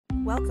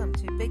Welcome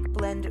to Big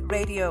Blend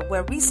Radio,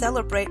 where we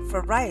celebrate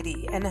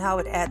variety and how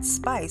it adds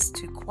spice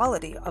to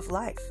quality of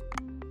life.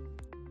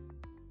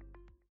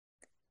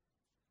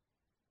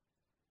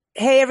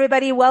 Hey,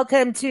 everybody.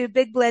 Welcome to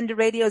Big Blend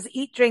Radio's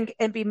Eat, Drink,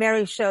 and Be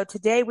Merry show.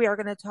 Today, we are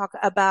going to talk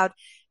about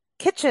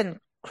kitchen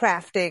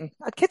crafting.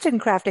 Kitchen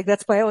crafting,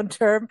 that's my own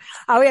term.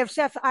 We have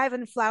Chef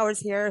Ivan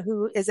Flowers here,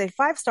 who is a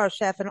five-star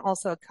chef and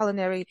also a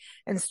culinary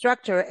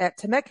instructor at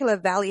Temecula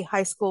Valley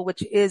High School,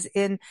 which is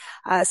in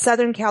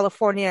Southern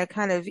California,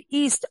 kind of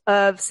east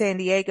of San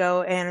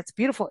Diego. And it's a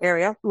beautiful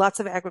area, lots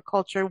of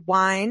agriculture,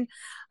 wine.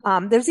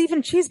 There's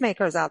even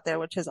cheesemakers out there,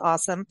 which is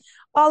awesome.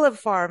 Olive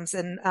farms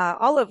and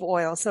olive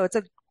oil. So it's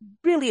a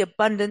really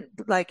abundant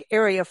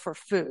area for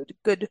food,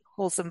 good,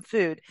 wholesome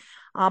food.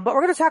 But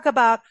we're going to talk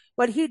about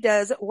what he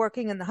does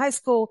working in the high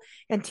school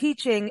and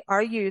teaching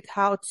our youth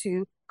how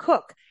to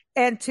cook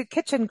and to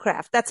kitchen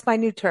craft. That's my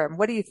new term.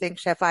 What do you think,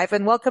 Chef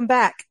Ivan? Welcome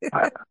back.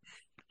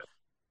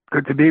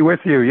 Good to be with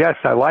you. Yes,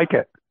 I like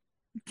it.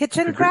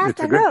 Kitchen craft?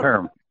 It's a good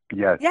term.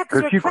 Yes. Yeah,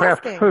 because you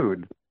craft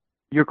food.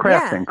 You're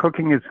crafting. Yeah.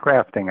 Cooking is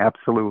crafting.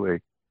 Absolutely.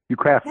 You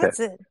craft That's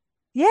it.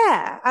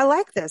 Yeah, I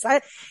like this.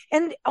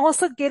 And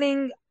also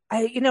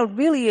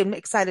really am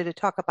excited to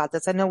talk about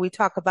this. I know we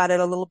talk about it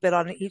a little bit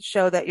on each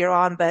show that you're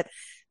on, but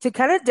to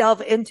kind of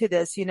delve into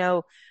this,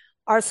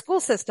 our school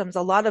systems,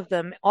 a lot of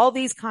them, all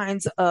these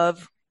kinds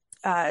of,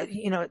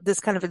 this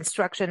kind of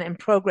instruction and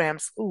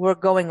programs were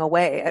going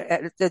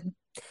away.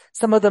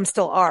 Some of them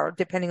still are,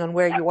 depending on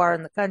where you are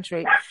in the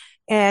country.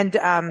 And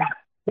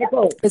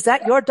Pickle. Is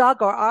that your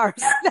dog or ours?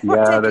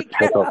 Yeah, that's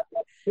Pickle.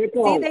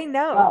 Pickle. See, they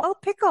know. Oh,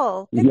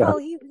 Pickle. Pickle.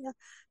 Yeah.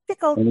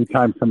 Pickle.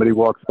 Anytime somebody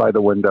walks by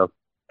the window.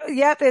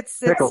 Yep,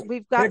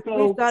 we've got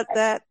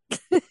that.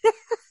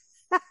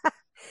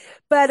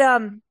 But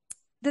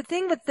the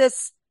thing with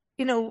this,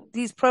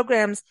 these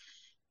programs,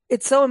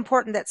 it's so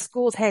important that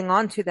schools hang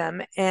on to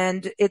them.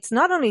 And it's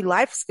not only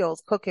life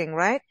skills, cooking,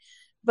 right?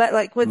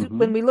 But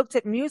when we looked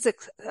at music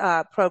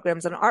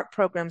programs and art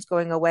programs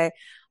going away,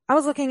 I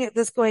was looking at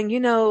this going,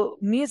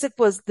 music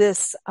was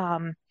this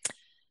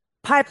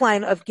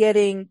pipeline of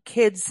getting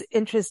kids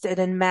interested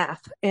in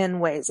math in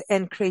ways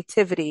and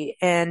creativity,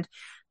 and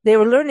they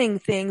were learning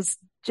things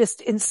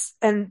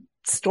and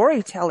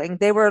storytelling.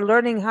 They were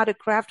learning how to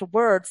craft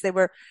words.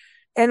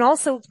 And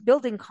also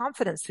building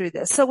confidence through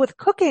this. So with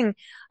cooking,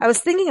 I was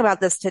thinking about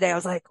this today. I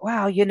was like,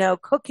 wow,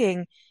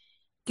 cooking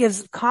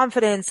gives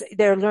confidence.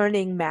 They're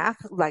learning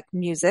math, like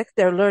music.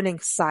 They're learning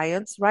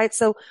science, right?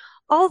 So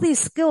all these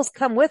skills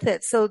come with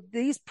it. So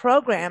these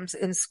programs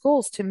in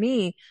schools, to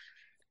me,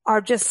 are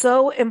just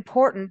so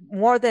important,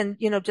 more than,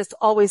 just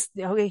always,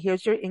 okay,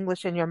 here's your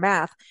English and your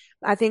math.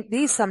 I think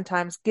these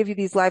sometimes give you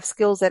these life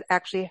skills that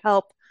actually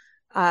help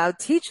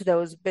teach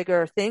those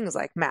bigger things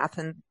like math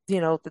and,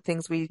 the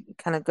things we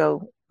kind of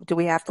go, do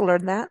we have to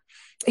learn that?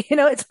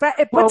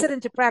 It puts it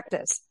into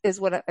practice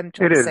is what I'm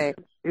trying to say.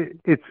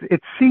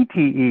 It's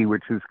CTE,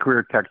 which is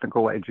Career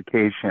Technical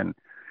Education.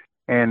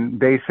 And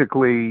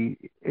basically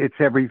it's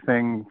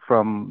everything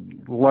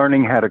from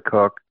learning how to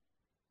cook,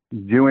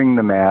 doing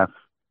the math,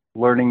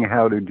 learning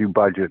how to do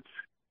budgets,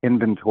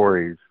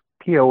 inventories,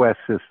 POS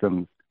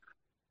systems,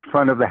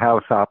 front of the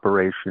house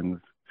operations,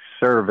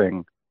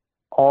 serving,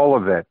 all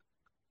of it.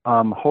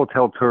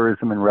 Hotel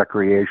tourism and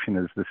recreation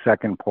is the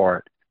second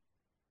part.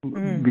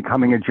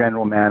 Becoming a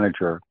general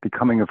manager,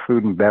 becoming a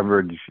food and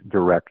beverage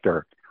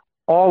director,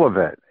 all of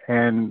it.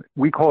 And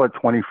we call it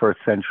 21st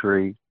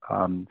century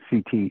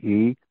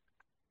CTE.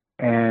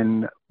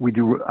 And we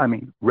do,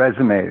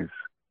 resumes,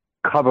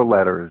 cover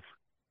letters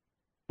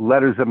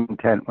of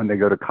intent when they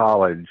go to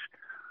college.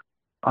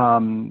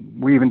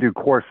 We even do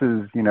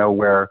courses,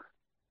 where,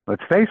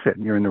 let's face it,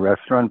 you're in the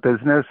restaurant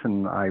business,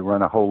 and I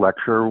run a whole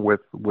lecture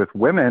with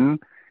women.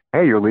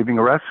 Hey, you're leaving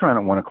a restaurant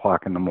at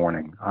 1:00 in the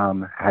morning.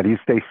 How do you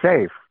stay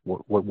safe?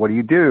 What do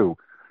you do?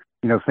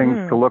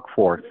 Things to look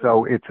for.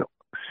 So it's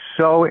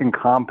so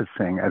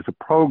encompassing as a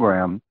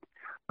program,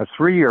 a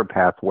 3-year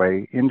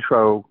pathway,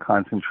 intro,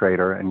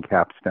 concentrator, and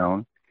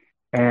capstone.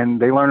 And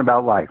they learn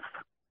about life.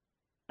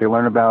 They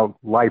learn about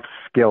life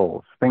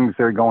skills, things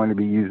they're going to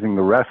be using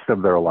the rest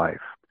of their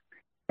life.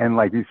 And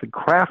like you said,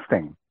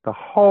 crafting, the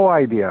whole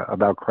idea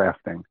about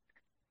crafting.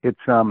 It's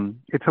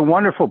a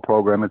wonderful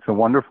program. It's a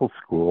wonderful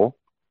school.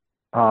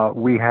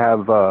 We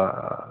have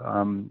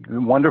a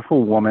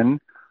wonderful woman,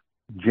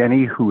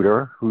 Jenny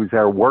Hooter, who's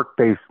our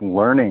work-based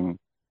learning.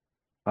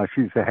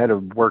 She's the head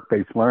of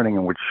work-based learning.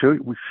 And what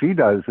she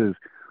does is,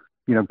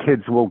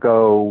 kids will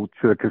go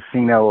to a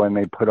casino and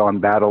they put on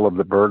Battle of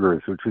the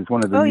Burgers, which is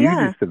one of the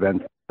hugest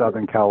events in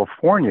Southern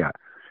California.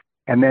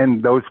 And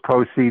then those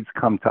proceeds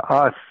come to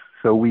us,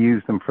 so we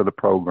use them for the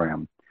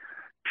program.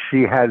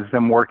 She has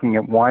them working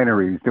at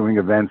wineries, doing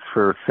events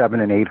for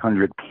 700 and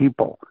 800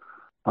 people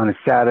on a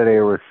Saturday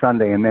or a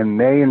Sunday, and then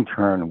they in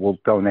turn will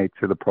donate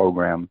to the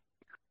program.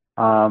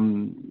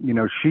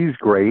 She's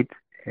great,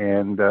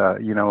 and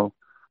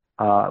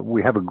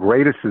we have a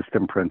great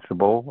assistant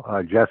principal,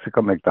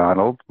 Jessica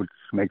McDonald, which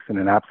makes it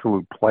an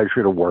absolute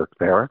pleasure to work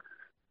there,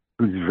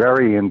 who's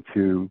very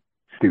into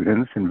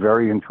students and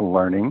very into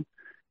learning.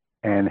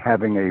 and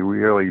having a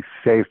really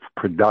safe,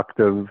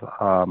 productive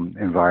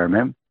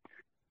environment.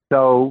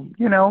 So,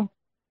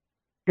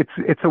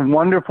 it's a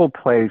wonderful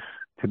place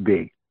to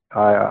be.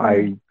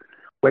 I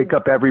wake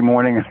up every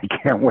morning and I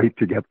can't wait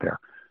to get there.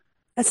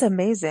 That's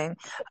amazing.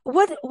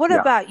 What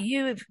Yeah. about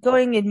you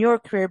going in your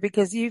career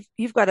because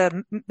you've got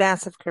a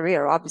massive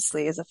career,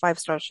 obviously, as a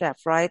five-star chef,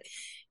 right?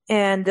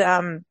 And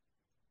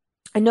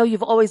I know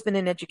you've always been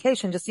in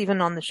education, just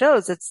even on the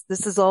shows.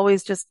 This is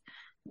always just,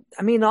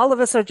 I mean, all of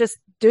us are just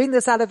doing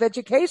this out of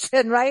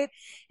education, right?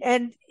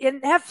 And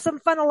have some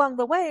fun along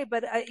the way.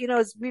 But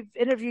as we've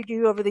interviewed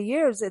you over the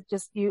years, it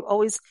just you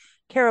always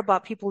care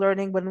about people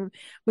learning. When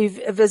we've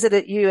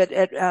visited you at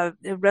a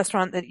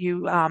restaurant that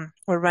you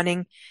were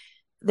running,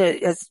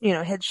 as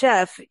head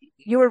chef,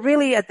 you were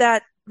really at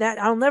that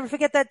I'll never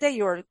forget that day.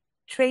 You were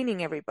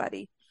training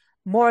everybody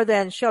more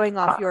than showing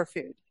off I, your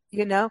food,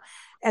 and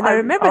I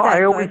remember I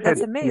that always going, that's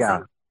had, yeah,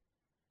 amazing.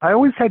 I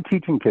always had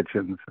teaching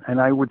kitchens, and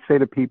I would say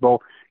to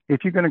people,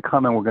 if you're going to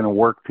come and we're going to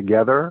work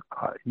together,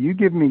 you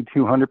give me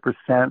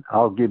 200%,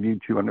 I'll give you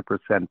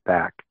 200%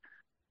 back.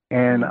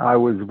 And Mm. I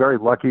was very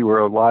lucky where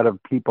a lot of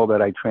people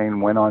that I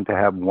trained went on to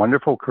have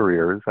wonderful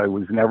careers. I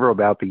was never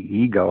about the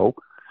ego.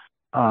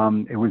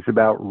 It was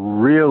about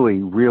really,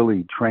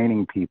 really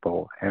training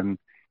people and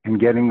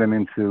getting them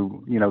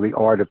into, the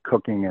art of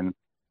cooking. And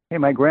hey,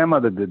 my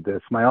grandmother did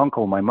this, my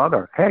uncle, my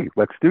mother. Hey,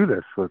 let's do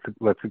this.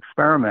 Let's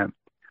experiment.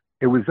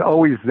 It was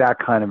always that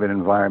kind of an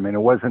environment. It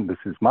wasn't, this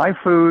is my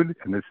food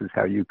and this is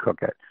how you cook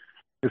it.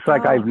 It's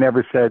like Oh, I've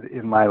never said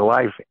in my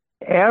life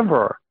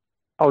ever,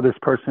 oh, this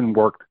person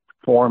worked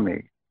for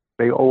me.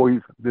 They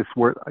always, this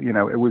work,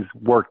 it was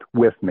worked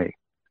with me,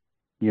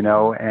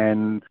 mm.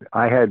 and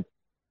I had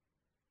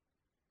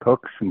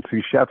cooks and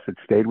sous chefs that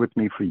stayed with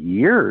me for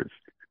years.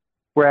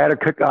 Where I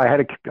kicked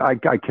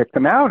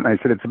them out, and I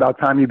said, "It's about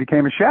time you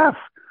became a chef.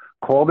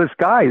 Call this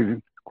guy,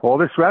 call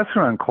this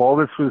restaurant, call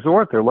this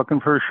resort. They're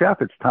looking for a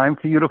chef. It's time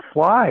for you to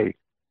fly."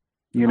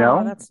 You Oh,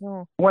 know, that's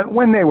so.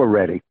 when they were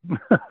ready.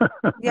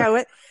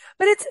 Yeah,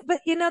 but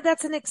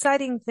that's an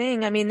exciting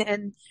thing. I mean,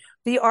 and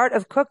the art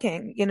of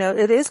cooking,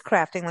 it is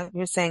crafting, like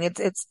you're saying.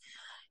 It's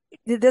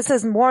this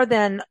is more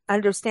than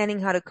understanding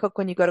how to cook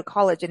when you go to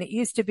college. And it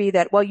used to be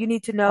that, well, you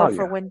need to know Oh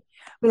for yeah, when,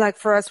 like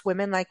for us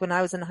women, like when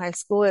I was in high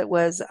school, it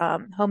was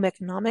home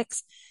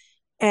economics.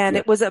 And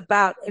yes. it was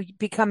about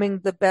becoming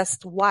the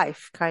best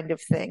wife kind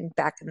of thing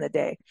back in the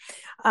day.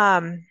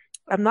 Um,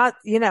 I'm not,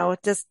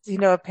 just,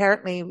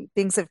 apparently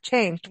things have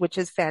changed, which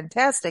is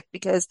fantastic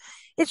because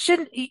it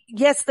shouldn't,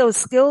 yes, those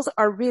skills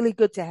are really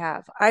good to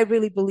have. I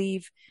really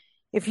believe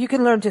if you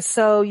can learn to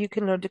sew, you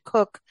can learn to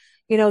cook,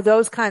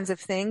 those kinds of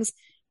things.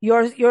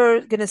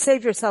 You're going to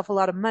save yourself a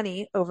lot of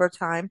money over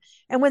time.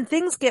 And when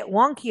things get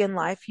wonky in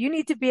life, you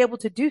need to be able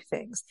to do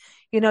things.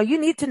 You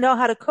need to know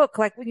how to cook.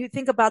 Like when you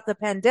think about the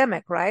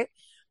pandemic, right?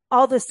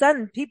 All of a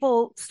sudden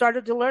people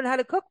started to learn how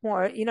to cook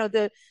more.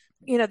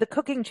 The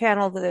cooking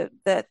channel,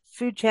 the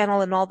food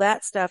channel and all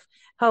that stuff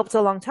helped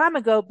a long time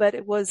ago, but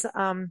it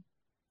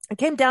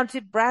came down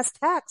to brass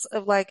tacks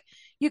of like,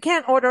 you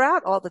can't order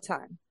out all the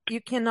time.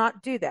 You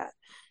cannot do that.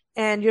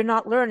 And you're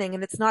not learning,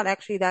 and it's not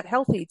actually that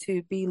healthy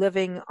to be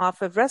living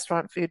off of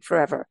restaurant food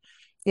forever,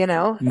 you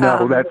know?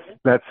 No,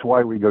 that's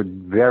why we go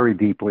very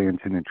deeply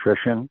into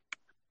nutrition.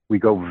 We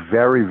go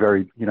very,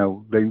 very,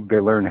 they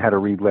learn how to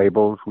read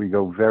labels. We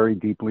go very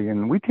deeply,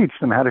 and we teach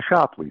them how to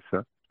shop,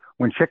 Lisa.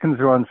 When chickens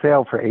are on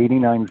sale for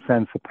 89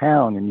 cents a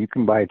pound and you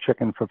can buy a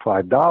chicken for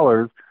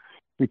 $5,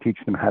 we teach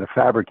them how to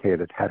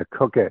fabricate it, how to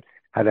cook it,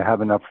 how to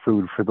have enough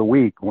food for the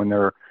week when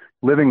they're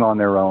living on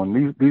their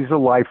own. These are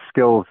life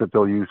skills that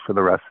they'll use for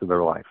the rest of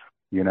their life,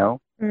 you know?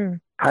 Mm.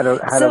 How to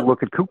So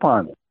look at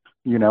coupons,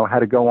 how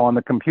to go on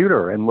the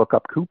computer and look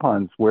up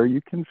coupons where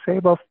you can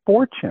save a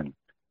fortune.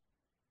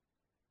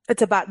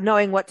 it's about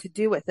knowing what to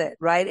do with it,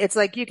 right? It's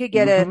like you could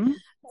get Hmm.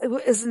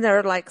 isn't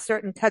there like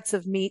certain cuts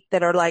of meat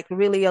that are like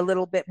really a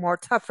little bit more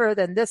tougher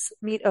than this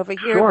meat over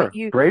here, but Sure.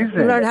 you learn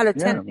Braising. how to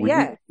Yeah, tend,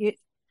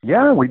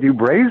 yeah. we do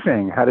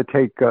braising, how to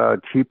take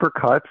cheaper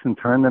cuts and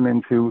turn them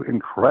into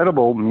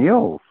incredible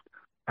meals.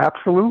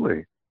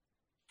 Absolutely.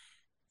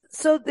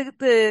 So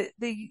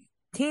the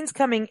teens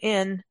coming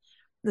in,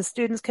 the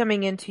students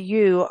coming into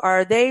you,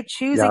 are they Yeah.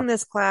 choosing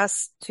this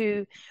class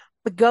to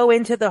go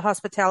into the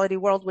hospitality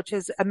world, which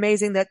is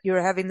amazing that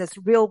you're having this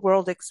real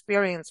world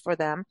experience for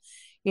them.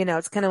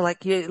 It's kind of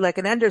like like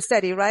an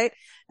understudy, right?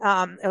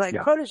 Like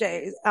Yeah.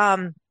 protege.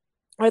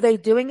 Are they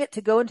doing it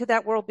to go into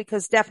that world?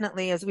 Because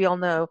definitely, as we all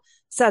know,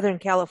 Southern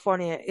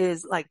California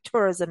is like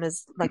tourism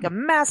is like a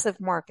massive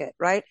market,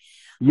 right?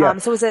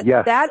 Yes. So is it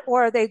Yes. that,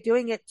 or are they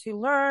doing it to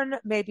learn,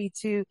 maybe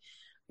to,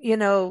 you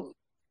know,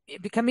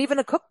 become even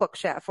a cookbook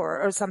chef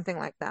or something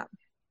like that?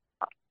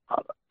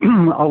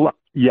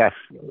 Yes,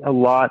 a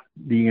lot.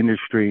 The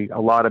industry,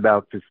 a lot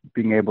about just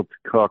being able to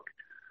cook,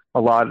 a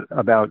lot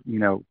about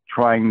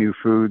trying new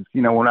foods.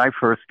 When I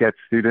first get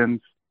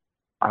students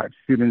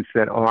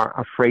that are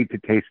afraid to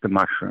taste the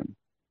mushroom,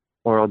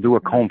 or I'll do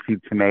a Mm.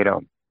 confit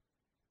tomato,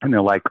 and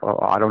they're like, "Oh,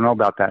 I don't know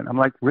about that." And I'm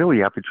like, "Really?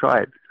 You have to try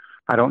it."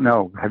 "I don't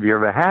know. Have you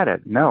ever had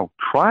it?" "No."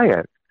 "Try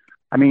it."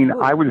 I mean,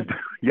 Ooh.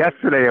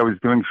 yesterday I was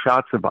doing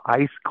shots of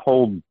ice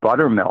cold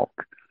buttermilk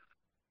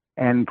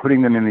and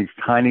putting them in these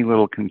tiny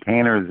little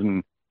containers.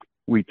 And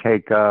we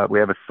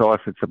have a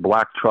sauce. It's a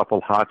black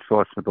truffle hot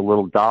sauce with a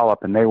little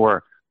dollop. And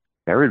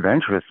they're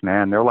adventurous,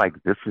 man. They're like,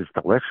 this is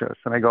delicious.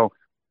 And I go,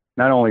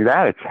 not only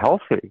that, it's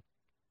healthy.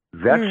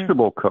 Mm.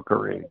 Vegetable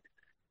cookery,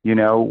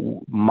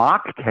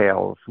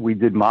 mocktails. We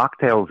did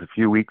mocktails a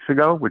few weeks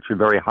ago, which are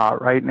very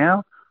hot right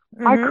now.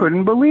 I Mm-hmm.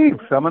 couldn't believe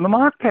some of the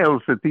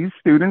mocktails that these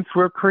students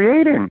were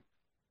creating.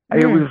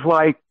 It Mm. was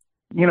like,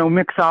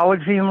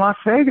 mixology in Las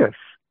Vegas.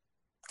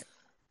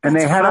 And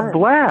That's they had a fun.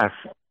 blast.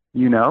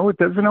 It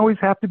doesn't always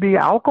have to be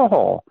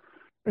alcohol.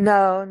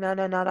 No, no,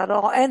 no, not at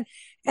all. And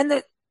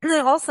the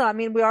also, I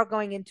mean, we are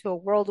going into a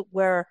world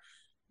where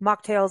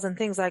mocktails and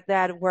things like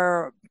that,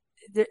 where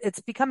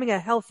it's becoming a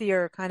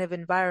healthier kind of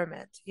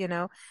environment, you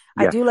know.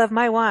 I Yes. do love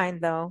my wine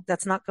though.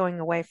 That's not going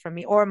away from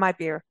me, or my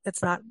beer.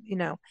 It's not,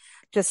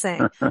 just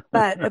saying.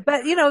 But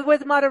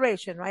with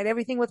moderation, right?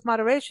 Everything with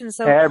moderation.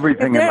 So if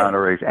Everything in they're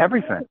moderation.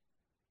 Everything.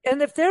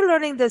 and if they're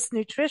learning this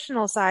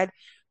nutritional side,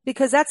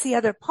 because that's the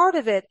other part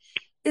of it,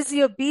 is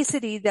the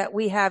obesity that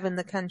we have in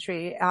the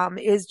country,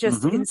 is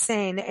just Hmm.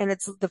 insane. And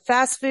it's the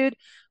fast food,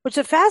 which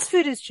the fast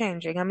food is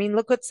changing. I mean,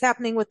 look what's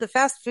happening with the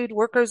fast food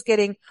workers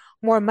getting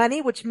more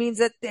money, which means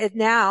that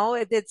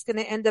it's going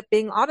to end up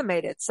being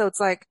automated. So it's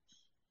like,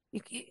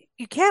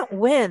 you can't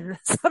win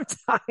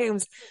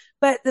sometimes,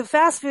 but the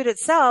fast food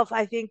itself,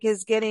 I think,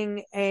 is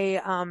getting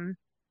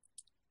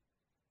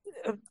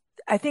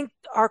I think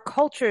our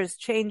culture is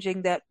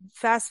changing that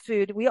fast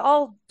food, we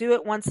all do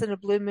it once in a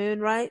blue moon,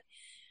 right?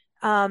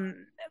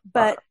 Um, Uh,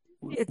 but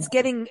it's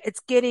getting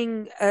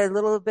a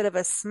little bit of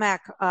a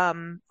smack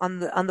on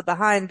the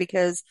behind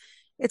because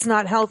it's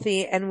not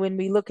healthy. And when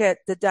we look at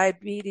the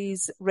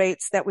diabetes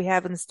rates that we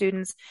have in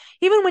students,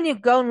 even when you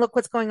go and look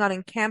what's going on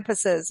in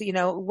campuses,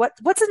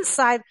 what's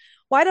inside,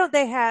 why don't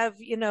they have,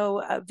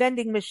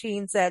 vending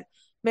machines that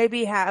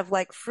maybe have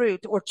like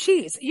fruit or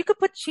cheese? You could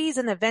put cheese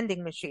in a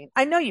vending machine.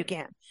 I know you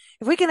can.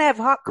 If we can have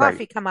hot right.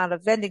 coffee come out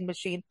of vending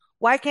machine,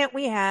 why can't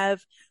we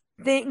have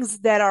things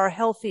that are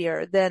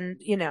healthier than,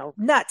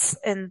 nuts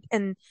and,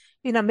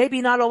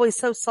 maybe not always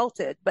so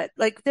salted, but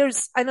like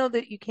I know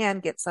that you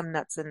can get some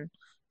nuts in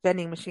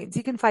vending machines.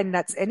 You can find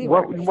nuts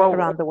Well, anywhere well,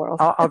 around the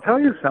world. I'll tell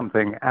you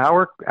something.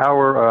 Our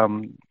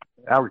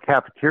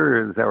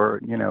cafeterias, our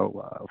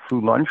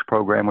food lunch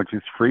program, which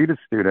is free to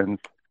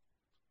students.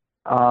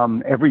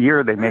 Every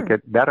year they make Hmm.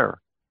 it better.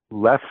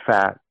 Less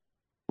fat,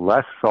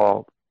 less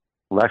salt,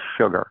 less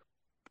sugar.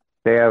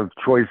 They have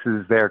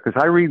choices there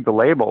because I read the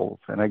labels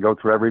and I go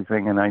through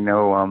everything, and I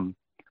know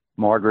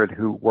Margaret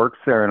who works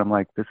there, and I'm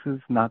like, this is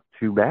not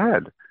too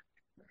bad.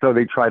 So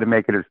they try to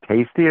make it as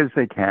tasty as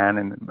they can,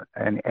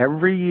 and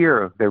every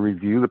year they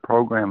review the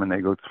program and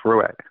they go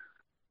through it,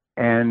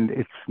 and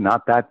it's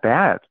not that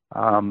bad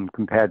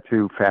compared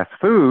to fast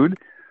food,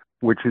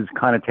 which has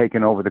kind of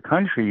taken over the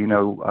country.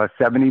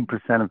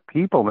 70% of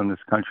people in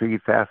this country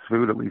eat fast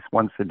food at least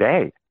once a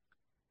day.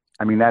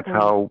 I mean, that's Mm.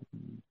 how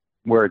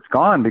where it's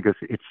gone because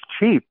it's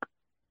cheap.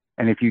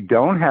 And if you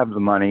don't have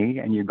the money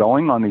and you're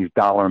going on these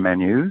dollar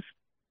menus,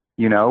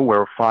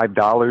 where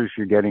 $5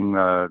 you're getting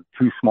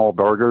two small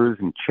burgers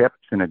and chips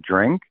and a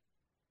drink,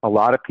 a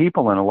lot of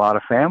people and a lot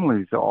of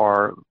families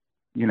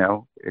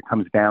it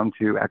comes down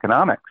to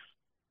economics.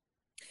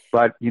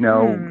 But,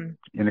 Hmm.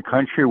 in a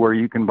country where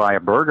you can buy a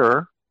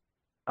burger,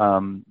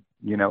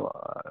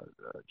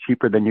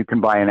 cheaper than you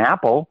can buy an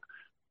apple,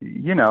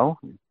 you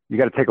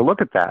got to take a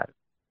look at that.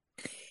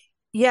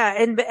 Yeah,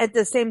 and at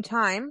the same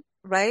time,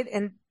 right?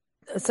 And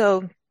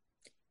so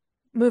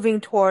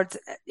moving towards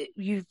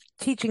you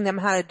teaching them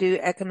how to do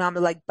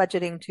economic, like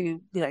budgeting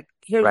to like,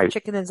 here's Right.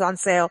 chicken is on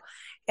sale.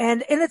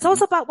 And it's Mm-hmm.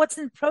 also about what's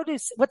in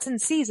produce, what's in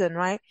season,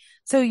 right?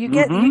 So you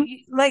get,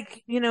 Mm-hmm.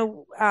 like,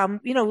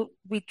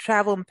 we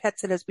travel and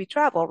pets it as we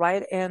travel,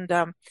 right? And,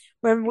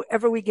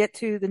 whenever we get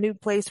to the new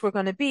place we're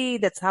going to be,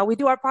 that's how we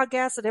do our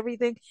podcast and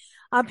everything.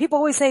 People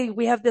always say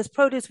we have this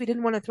produce, we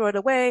didn't want to throw it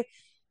away.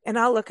 And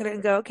I'll look at it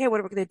and go, okay, what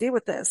are we going to do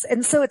with this?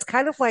 And so it's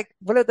kind of like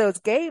one of those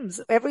games.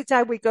 Every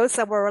time we go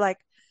somewhere, we're like,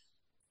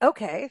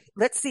 okay,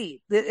 let's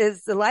see.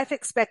 Is the life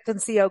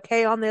expectancy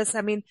okay on this?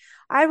 I mean,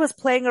 I was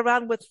playing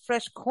around with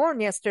fresh corn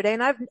yesterday,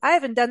 and I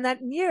haven't done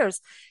that in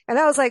years. And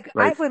I was like,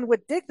 Right. Ivan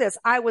would dig this.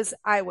 I was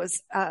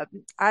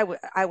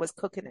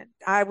cooking it.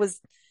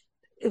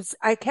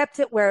 I kept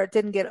it where it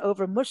didn't get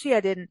over mushy.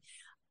 I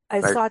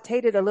Right.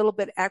 sauteed it a little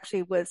bit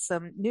actually with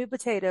some new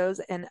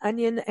potatoes and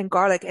onion and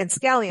garlic and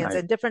scallions Nice.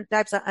 and different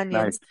types of Nice.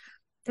 onions.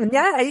 And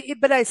yeah,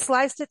 but I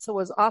sliced it so it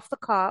was off the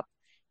cob.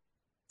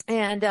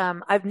 And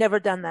I've never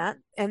done that.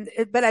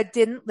 But I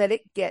didn't let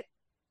it get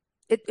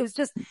it was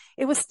just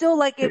it was still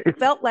like it It,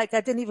 felt like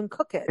I didn't even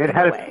cook it it in a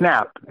had a way.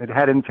 snap. It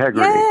had integrity.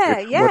 Yeah,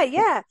 It's yeah, what,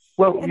 yeah.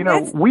 well, And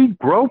that's we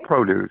grow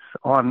produce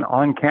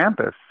on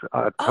campus.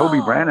 Toby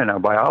oh, Brennan, our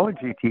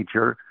biology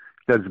teacher,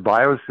 does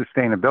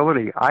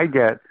biosustainability. I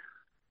get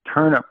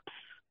turnips,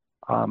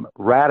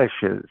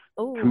 radishes,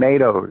 oh,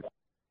 tomatoes,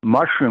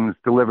 mushrooms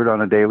delivered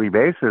on a daily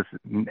basis.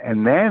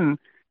 And then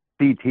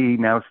CT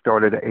now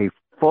started a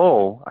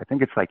full, I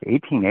think it's like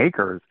 18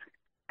 acres,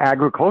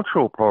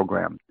 agricultural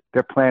program.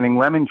 They're planting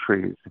lemon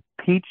trees,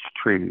 peach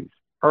trees,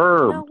 No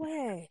herbs,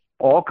 way.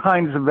 all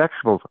kinds of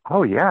vegetables.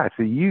 Oh yeah, it's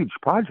a huge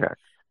project.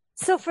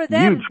 So for Huge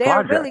them, they're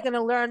project. really going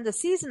to learn the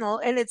seasonal,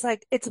 and it's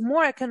like it's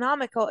more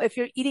economical if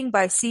you're eating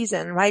by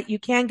season, right? You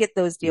can get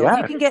those deals. You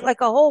Yes. can get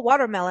like a whole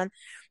watermelon.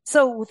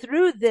 So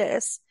through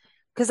this,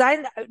 because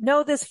I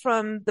know this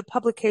from the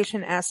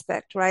publication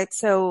aspect, right?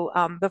 So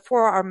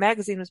before our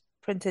magazine was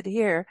printed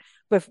here,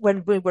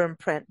 when we were in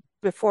print,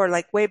 before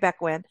like way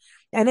back when,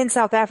 and in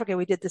South Africa,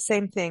 we did the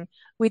same thing.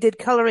 We did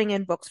coloring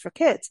in books for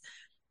kids.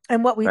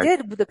 And what we Right.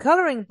 did with the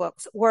coloring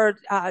books were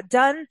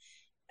done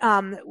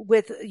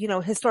with,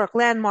 historic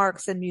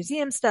landmarks and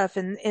museum stuff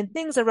and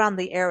things around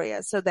the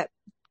area so that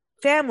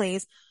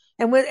families,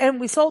 and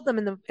we sold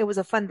them it was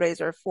a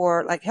fundraiser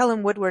for like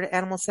Helen Woodward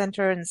Animal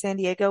Center in San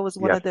Diego was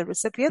one Yes. of the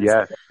recipients.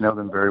 Yes. Know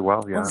them very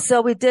well. Yeah.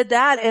 So we did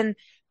that and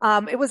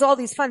it was all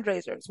these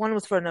fundraisers. One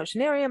was for an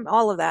oceanarium,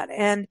 all of that.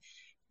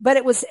 But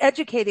it was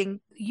educating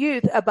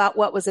youth about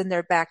what was in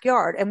their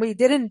backyard. And we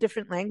did it in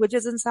different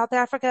languages in South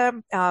Africa.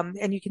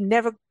 And you can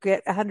never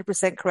get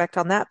 100% correct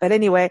on that. But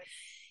anyway,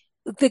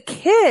 the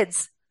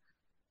kids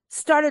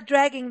started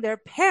dragging their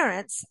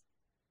parents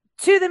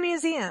to the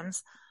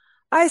museums.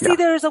 I see Yeah.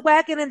 there's a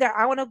wagon in there.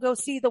 I want to go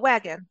see the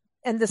wagon.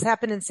 And this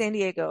happened in San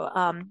Diego.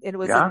 It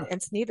was in Yeah.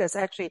 Encinitas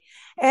actually.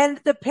 And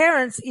the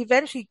parents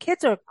eventually,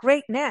 kids are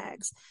great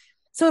nags.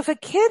 So if a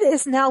kid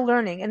is now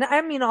learning, and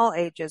I mean all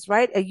ages,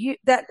 right?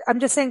 That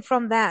I'm just saying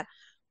from that,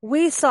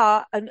 we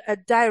saw a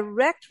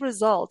direct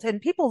result,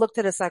 and people looked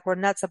at us like we're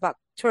nuts about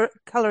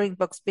coloring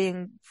books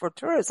being for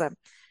tourism.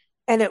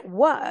 And it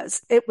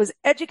was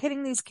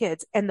educating these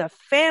kids, and the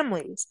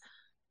families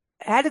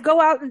had to go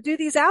out and do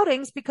these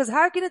outings because how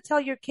are you going to tell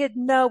your kid,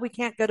 no, we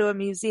can't go to a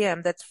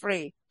museum that's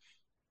free?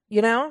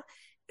 You know,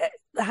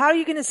 how are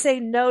you going to say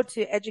no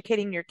to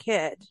educating your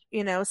kid?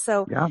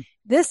 So Yeah.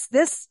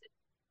 this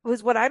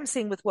was what I'm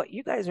seeing with what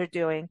you guys are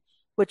doing,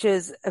 which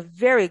is a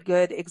very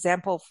good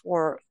example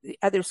for the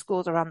other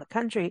schools around the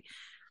country,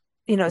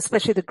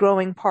 especially the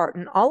growing part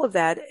and all of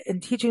that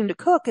and teaching them to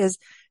cook is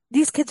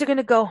these kids are going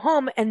to go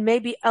home and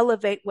maybe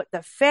elevate what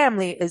the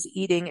family is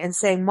eating and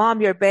saying, Mom,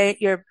 or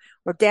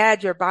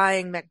Dad, you're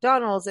buying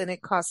McDonald's and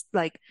it costs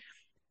like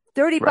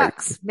 30 Right.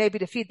 bucks maybe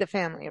to feed the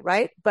family,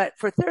 right? But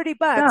for 30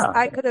 bucks, Yeah.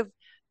 I could have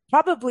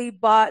probably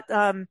bought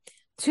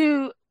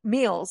 2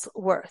 meals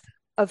worth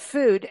of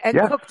food and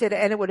Yes. cooked it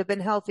and it would have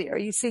been healthier. Are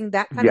you seeing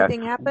that kind of Yes.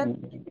 thing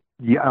happen?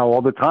 Yeah.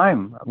 All the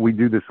time. We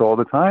do this all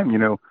the time.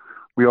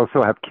 We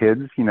also have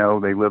kids,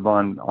 they live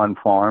on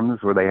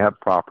farms where they have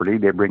property.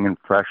 They bring in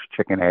fresh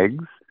chicken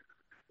eggs.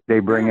 They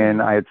bring in,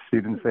 Mm, I had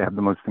students, they have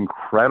the most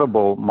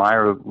incredible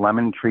Meyer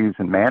lemon trees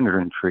and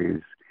mandarin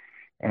trees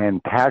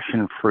and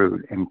passion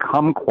fruit and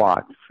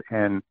kumquats.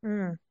 And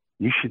mm,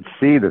 you should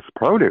see this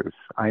produce.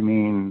 I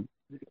mean,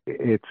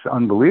 it's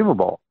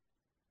unbelievable.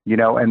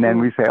 And then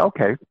cool. we say,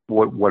 okay,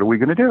 what are we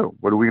going to do?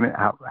 What are we going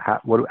to,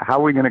 how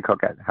are we going to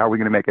cook it? How are we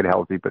going to make it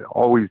healthy, but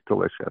always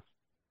delicious?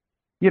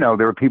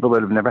 There are people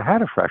that have never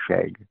had a fresh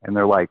egg and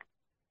they're like,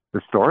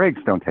 the store eggs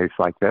don't taste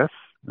like this.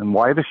 And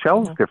why are the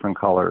shells Yeah. different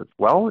colors?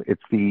 Well,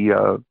 it's the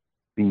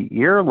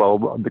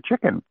earlobe of the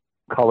chicken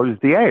colors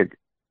the egg.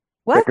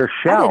 What? Thicker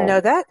I didn't shell.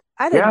 know that.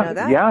 I didn't Yeah, know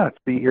that. yeah, it's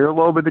the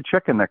earlobe of the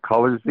chicken that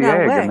colors the No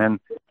egg. And way. then,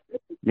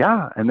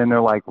 yeah, and then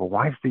they're like, well,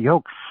 why is the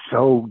yolk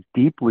so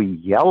deeply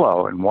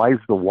yellow? And why is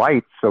the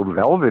white so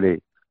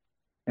velvety?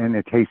 And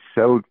it tastes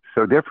so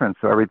different.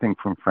 So everything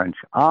from French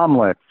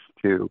omelets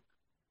to,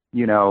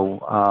 you know,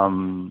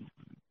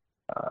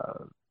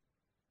 uh,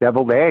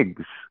 deviled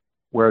eggs,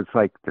 where it's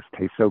like, this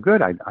tastes so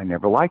good. I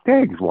never liked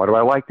eggs. Why do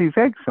I like these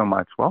eggs so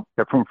much? Well,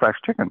 they're from fresh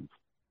chickens.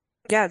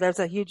 Yeah, there's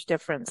a huge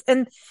difference.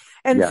 And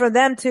Yeah. for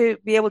them to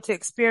be able to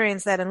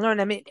experience that and learn,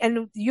 I mean,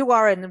 and you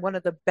are in one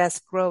of the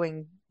best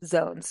growing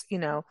zones,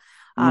 Hmm.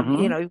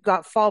 you've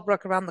got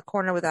Fallbrook around the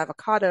corner with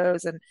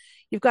avocados and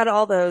you've got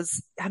all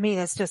those. I mean,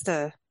 it's just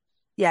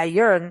yeah,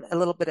 you're in a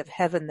little bit of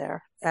heaven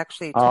there,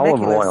 actually. Olive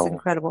Temecula is oil,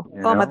 incredible.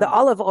 Oh my, the great,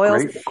 olive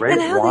oils and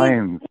great how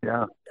wines.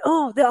 Yeah.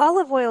 the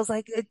olive oils,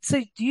 like,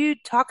 so do you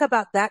talk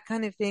about that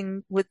kind of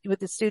thing with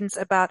the students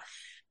about,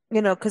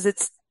 because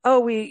it's,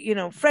 oh,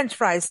 French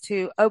fries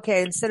too.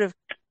 Okay. Instead of,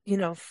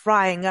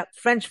 frying up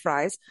French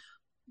fries,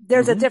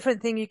 there's a Hmm.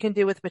 different thing you can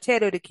do with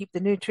potato to keep the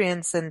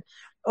nutrients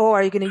or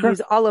are you going to Sure.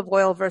 use olive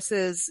oil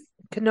versus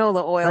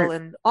canola oil Right.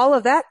 and all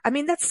of that? I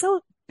mean, that's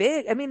so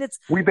big. I mean,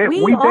 we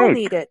We all bake.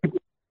 need it.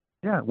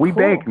 Yeah, we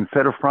bake Cool.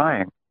 instead of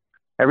frying.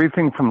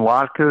 Everything from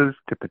latkes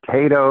to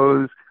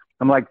potatoes.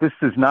 I'm like, this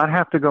does not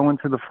have to go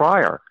into the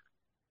fryer.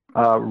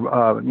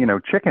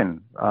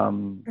 Chicken,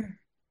 fried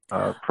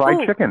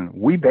Oh, chicken.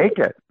 We bake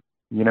it.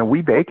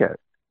 We bake it.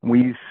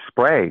 We use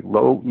spray,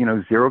 low,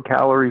 0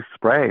 calorie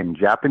spray and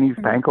Japanese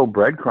mm, panko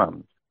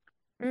breadcrumbs.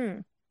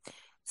 mm.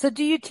 So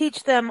do you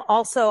teach them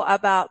also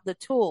about the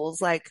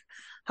tools, like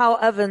how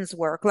ovens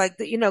work? Like,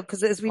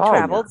 because as we Oh yeah.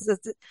 traveled,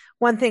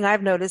 one thing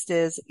I've noticed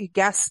is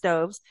gas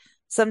stoves.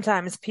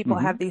 Sometimes people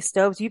have Hmm. these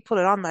stoves, you put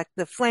it on, like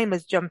the flame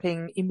is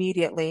jumping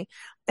immediately.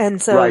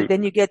 And so Right.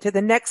 then you get to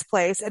the next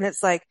place and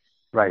it's like,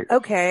 Right.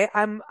 okay,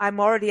 I'm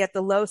already at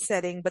the low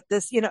setting, but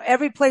this,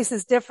 every place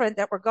is different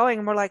that we're going.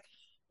 And we're like,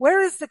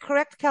 where is the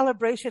correct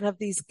calibration of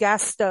these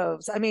gas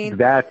stoves? I mean,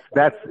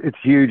 It's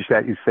huge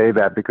that you say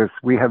that because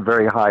we have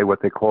very high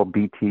what they call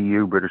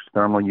BTU, British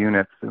thermal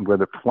units, and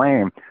with a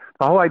flame.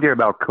 The whole idea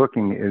about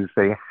cooking is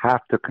they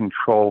have to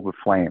control the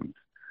flames.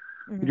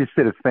 We mm, just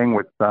did a thing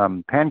with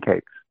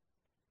pancakes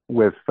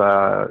with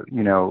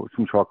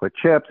some chocolate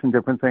chips and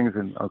different things,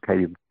 and okay,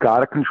 you've got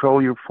to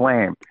control your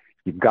flame.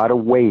 You've got to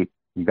wait.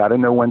 You got to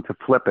know when to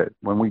flip it.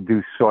 When we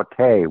do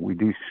saute, we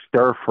do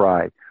stir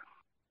fry,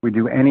 we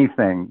do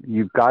anything,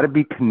 you've got to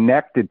be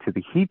connected to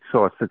the heat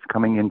source that's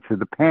coming into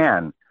the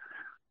pan.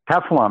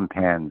 Teflon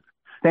pans,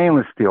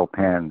 stainless steel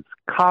pans,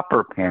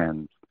 copper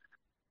pans,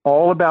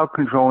 all about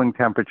controlling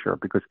temperature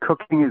because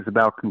cooking is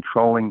about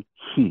controlling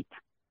heat.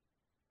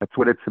 That's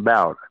what it's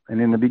about. And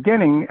in the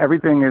beginning,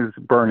 everything is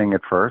burning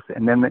at first.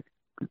 And then,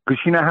 because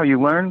you know how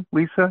you learn,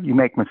 Lisa? You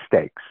make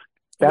mistakes.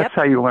 That's yep.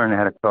 how you learn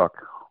how to cook.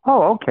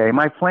 Oh, okay,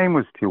 my flame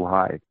was too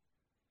high.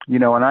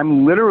 And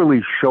I'm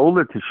literally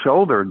shoulder to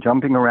shoulder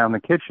jumping around the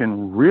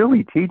kitchen,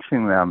 really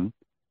teaching them.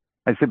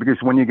 I said, because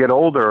when you get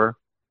older,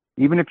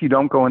 even if you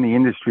don't go in the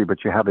industry,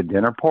 but you have a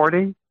dinner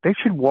party, they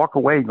should walk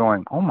away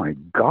going, oh my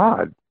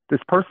God,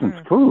 this person's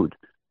Mm. food.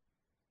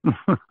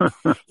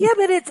 Yeah,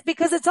 but it's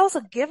because it's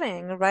also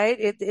giving, right?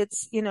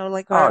 It's,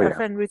 like Oh, our yeah.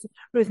 friend Ruth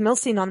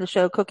Milstein on the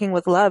show, Cooking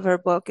with Love, her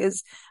book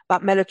is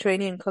about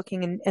Mediterranean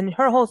cooking. And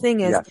her whole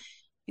thing is Yes.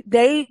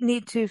 they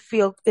need to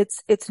feel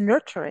it's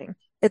nurturing.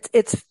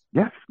 It's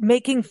Yes.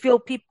 making feel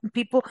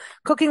people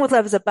Cooking with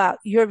Love is about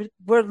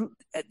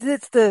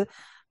it's the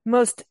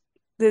most,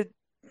 the,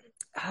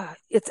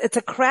 it's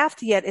a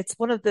craft, yet it's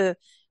one of the,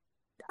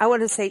 I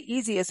want to say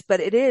easiest, but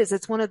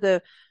it's one of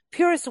the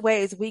purest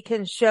ways we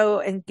can show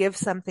and give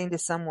something to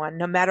someone,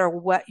 no matter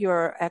what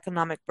your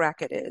economic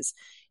bracket is.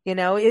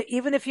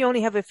 Even if you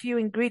only have a few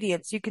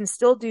ingredients, you can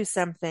still do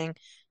something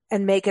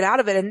and make it out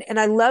of it. And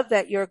I love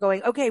that you're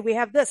going, okay, we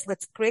have this,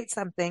 let's create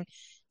something.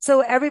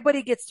 So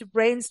everybody gets to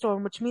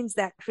brainstorm, which means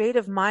that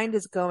creative mind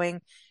is going,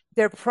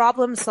 they're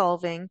problem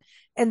solving.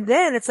 And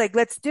then it's like,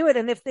 let's do it.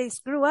 And if they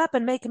screw up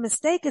and make a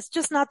mistake, it's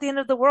just not the end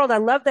of the world. I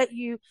love that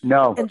you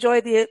No, enjoy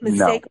the no.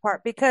 mistake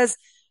part because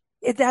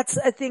that's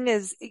a thing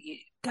is,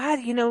 God,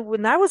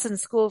 when I was in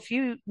school, if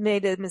you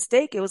made a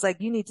mistake, it was like,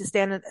 you need to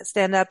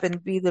stand up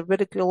and be the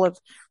ridicule of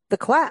the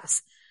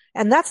class.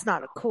 And that's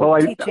not a cool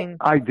Well, teaching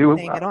I do,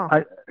 thing at all.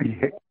 I,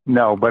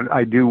 no, but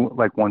I do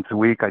like once a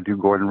week, I do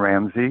Gordon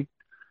Ramsay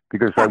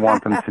because I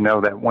want them to know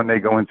that when they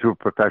go into a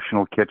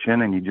professional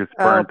kitchen and you just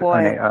Oh burnt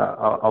boy.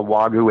 a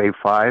Wagyu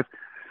A5,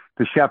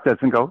 the chef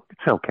doesn't go,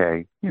 it's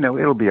okay.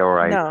 It'll be all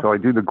right. No. So I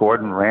do the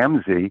Gordon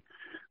Ramsay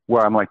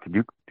where I'm like,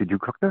 did you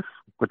cook this?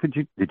 What did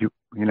you,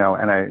 and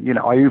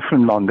are you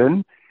from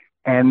London?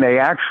 And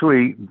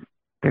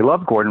they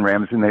love Gordon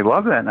Ramsay and they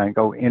love that. And I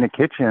go, in a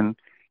kitchen,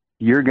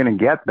 you're going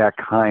to get that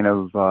kind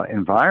of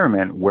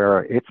environment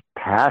where it's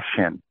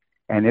passion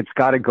and it's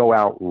got to go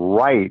out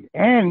right.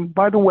 And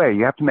by the way,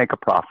 you have to make a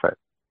profit.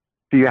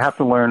 So you have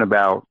to learn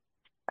about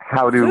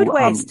how Food to,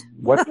 waste.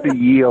 what's the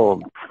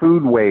yield,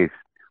 food waste,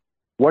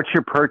 what's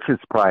your purchase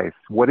price,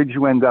 what did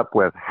you end up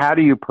with, how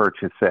do you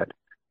purchase it?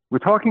 We're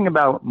talking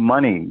about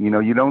money.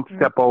 You don't Mm,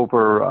 step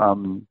over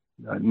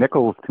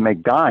nickels to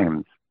make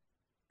dimes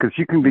because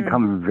you can mm,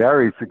 become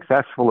very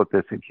successful at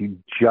this if you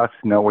just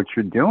know what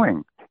you're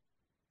doing.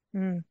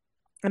 mm.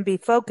 And be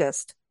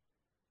focused,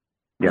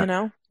 you Yes,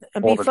 know,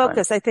 and be all the time.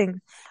 focused. I think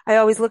I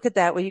always look at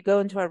that when you go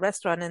into a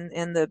restaurant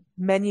and the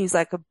menu's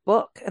like a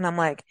book. And I'm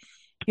like,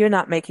 you're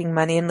not making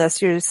money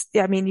unless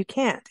I mean, you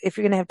can't. If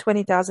you're going to have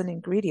 20,000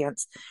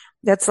 ingredients,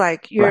 that's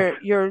like Less,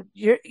 you're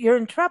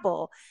in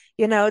trouble.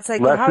 It's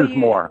like, less how are is you?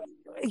 more.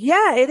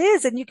 Yeah, it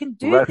is. And you can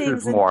do Less is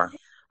things. And more.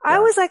 I Yeah.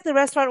 always like the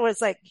restaurant where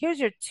it's like, here's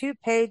your 2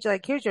 page,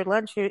 like, here's your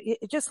lunch here.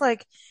 Just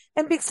like,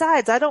 and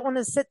besides, I don't want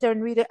to sit there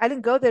and read it. I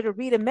didn't go there to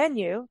read a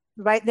menu,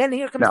 right? Then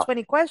here comes No.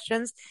 20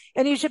 questions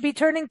and you should be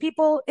turning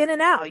people in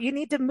and out. You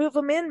need to move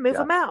them in, move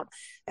Yes. them out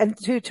and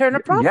to turn a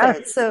Yes.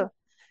 profit. So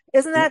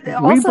isn't that We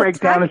also break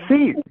down a timing?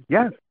 seat.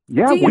 Yes.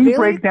 Yeah. Do you We really?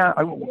 break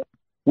down.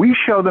 We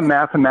show them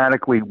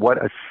mathematically what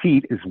a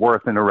seat is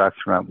worth in a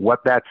restaurant,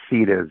 what that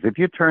seat is. If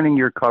you're turning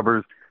your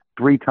covers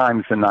 3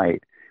 times a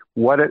night,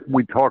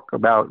 we talk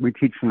about, we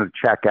teach them the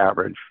check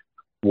average.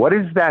 What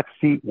is that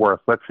seat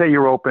worth? Let's say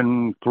you're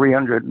open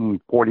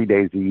 340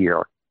 days a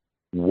year.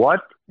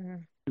 What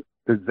Mm,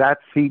 does that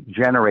seat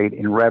generate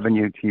in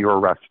revenue to your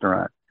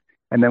restaurant?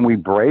 And then we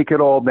break it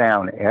all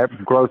down,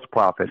 gross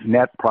profit,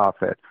 net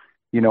profit,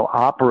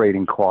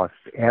 operating costs,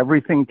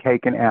 everything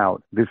taken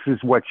out. This is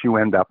what you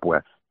end up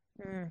with,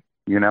 mm.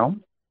 you know?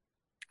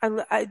 I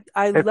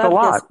It's a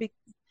love this. lot.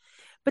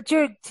 But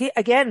you're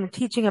again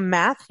teaching them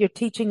math. You're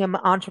teaching them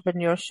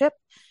entrepreneurship.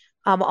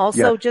 Yes,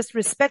 Also just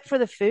respect for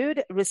the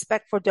food,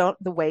 respect for the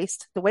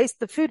waste.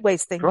 The food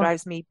waste thing sure.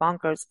 drives me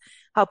bonkers.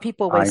 How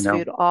people I waste know.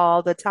 food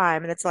all the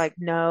time. And it's like,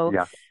 no,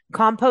 Yeah,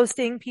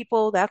 composting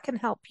people, that can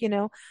help.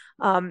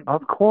 Um,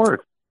 of course.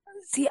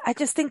 See, I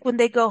just think when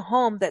they go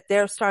home that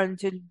they're starting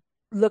to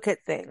look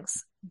at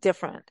things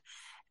different.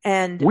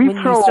 And We when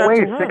you throw start away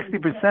to learn,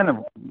 60%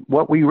 of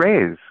what we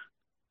raise.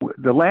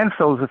 The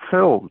landfills are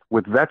filled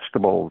with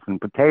vegetables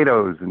and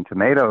potatoes and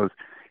tomatoes.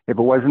 If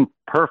it wasn't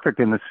perfect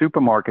in the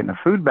supermarket and the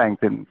food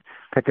bank didn't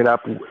pick it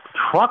up,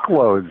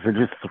 truckloads are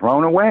just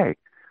thrown away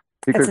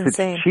it's because it's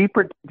insane.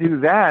 cheaper to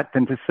do that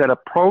than to set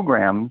up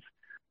programs,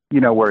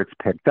 where it's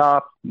picked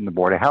up and the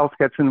Board of Health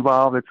gets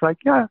involved. It's like,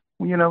 yeah,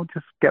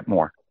 just get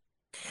more,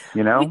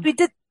 you We, know? we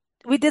did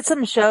we did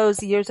some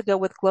shows years ago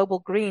with Global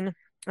Green,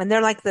 and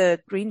they're like the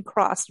Green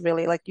Cross,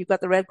 really. Like you've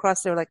got the Red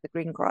Cross, they're like the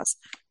Green Cross.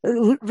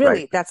 Right.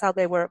 Really, that's how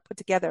they were put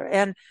together.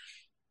 And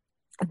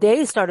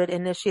they started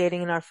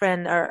initiating,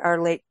 and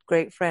our late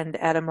great friend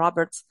Adam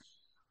Roberts,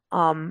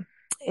 um,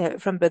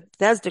 from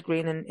Bethesda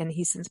Green, and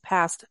he's since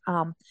passed.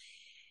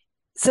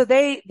 So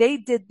they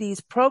did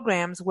these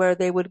programs where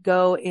they would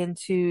go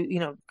into,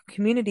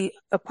 community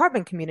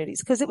apartment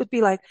communities, because it would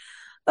be like,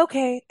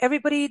 okay,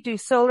 everybody do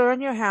solar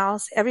in your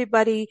house,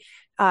 everybody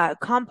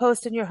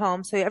compost in your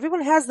home. So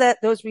everyone has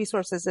those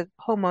resources of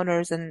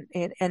homeowners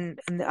and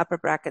the upper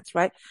brackets,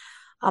 right?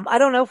 I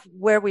don't know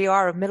where we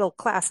are middle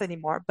class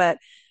anymore, but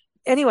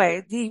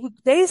anyway,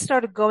 they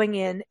started going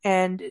in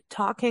and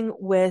talking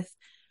with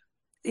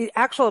the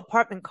actual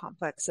apartment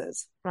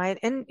complexes, right?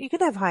 And you can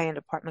have high-end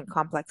apartment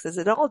complexes.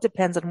 It all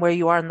depends on where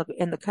you are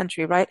in the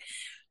country, right?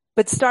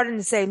 But starting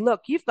to say,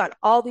 look, you've got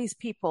all these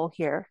people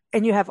here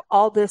and you have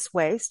all this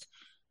waste.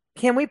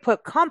 Can we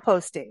put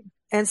composting?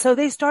 And so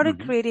they started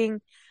Hmm.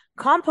 creating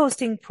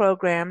composting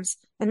programs,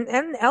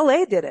 and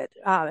LA did it,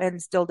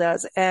 and still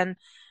does. And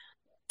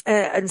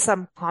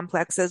some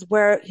complexes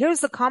where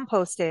here's the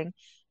composting,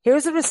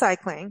 here's the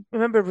recycling.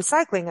 Remember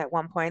recycling at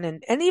one point,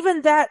 and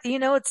even that,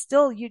 it's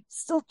still, you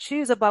still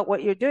choose about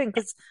what you're doing,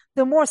 because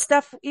the more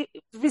stuff,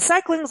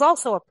 recycling is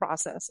also a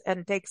process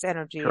and takes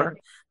energy, Sure. and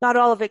not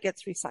all of it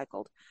gets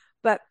recycled.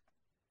 But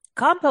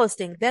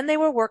composting, then they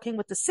were working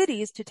with the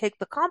cities to take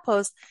the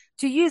compost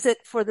to use it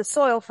for the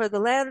soil, for the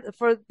land,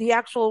 for the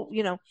actual,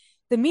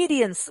 the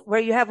medians where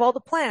you have all the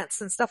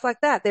plants and stuff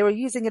like that. They were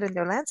using it in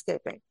their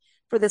landscaping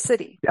for the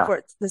city, Yeah.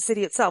 for the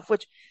city itself,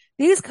 which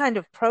these kind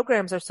of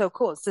programs are so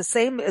cool. It's the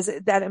same as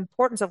that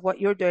importance of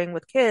what you're doing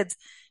with kids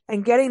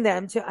and getting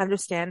them to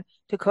understand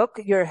to cook.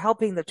 You're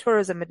helping the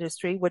tourism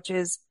industry, which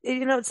is,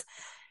 it's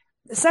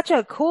such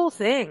a cool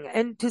thing.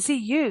 And to see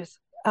youth,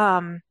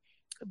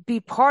 be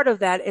part of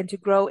that and to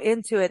grow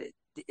into it.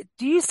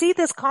 Do you see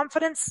this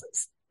confidence,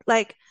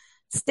 like,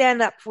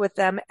 stand up with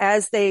them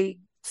as they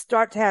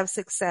start to have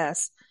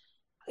success?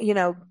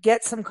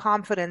 Get some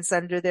confidence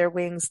under their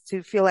wings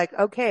to feel like,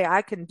 okay,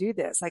 I can do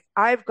this. Like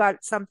I've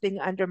got something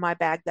under my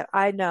bag that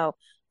I know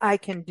I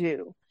can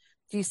do.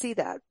 Do you see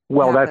that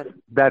Well, that's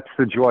happen? that's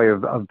the joy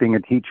of being a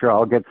teacher.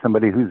 I'll get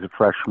somebody who's a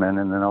freshman,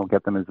 and then I'll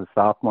get them as a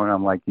sophomore, and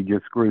I'm like, you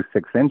just grew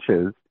 6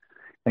 inches,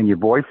 and your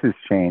voice has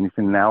changed,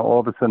 and now all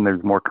of a sudden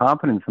there's more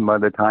confidence, and by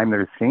the time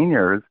they're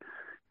seniors,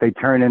 they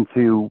turn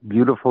into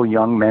beautiful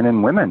young men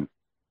and women.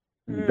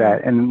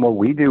 Mm, And what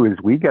we do is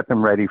we get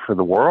them ready for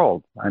the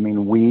world. I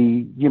mean,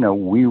 we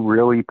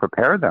really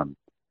prepare them.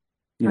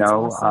 You that's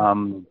know, awesome.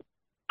 um,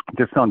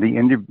 just on the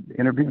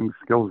interviewing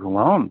skills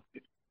alone,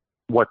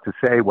 what to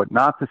say, what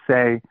not to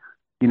say,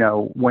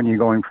 when you're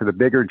going for the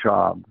bigger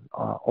job,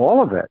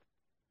 all of it.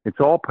 It's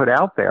all put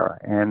out there.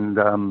 And,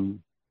 I'll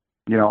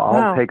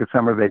Wow. take a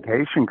summer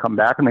vacation, come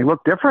back, and they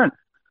look different.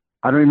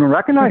 I don't even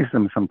recognize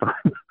them sometimes.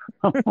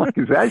 I'm like,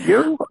 is that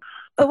you?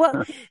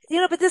 Well,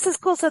 but this is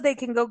cool. So they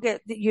can go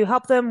you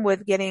help them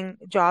with getting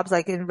jobs,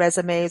 like in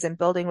resumes and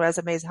building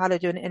resumes, how to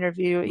do an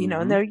interview, in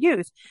Hmm. their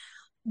youth.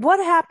 What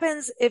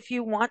happens if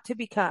you want to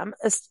become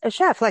a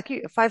chef, like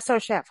you, a five-star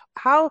chef?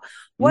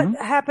 What Hmm.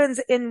 happens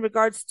in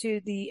regards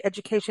to the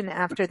education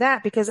after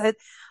that? Because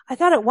I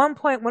thought at one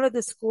point one of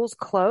the schools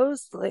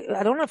closed. Like,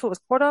 I don't know if it was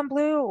Cordon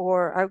Bleu,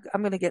 or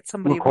I'm going to get Well,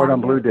 somebody wrong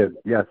Cordon here. Bleu did.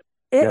 Yes.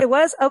 It, Yes. it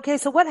was okay.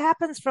 So what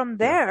happens from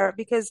Yeah. there?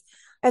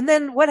 And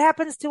then what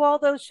happens to all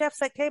those chefs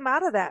that came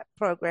out of that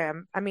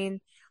program? I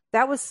mean,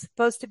 that was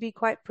supposed to be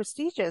quite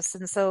prestigious.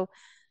 And so,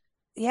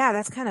 yeah,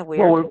 that's kind of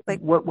weird. Well,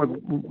 Like,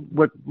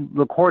 what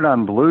the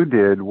Cordon Bleu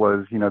did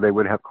was, they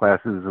would have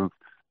classes of,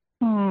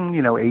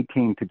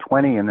 18 to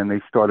 20, and then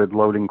they started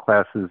loading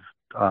classes,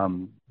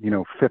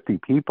 50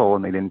 people,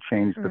 and they didn't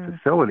change the mm,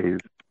 facilities,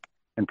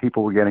 and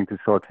people were getting to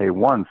saute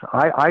once.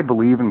 I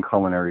believe in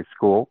culinary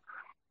school,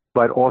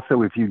 but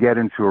also if you get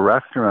into a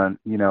restaurant,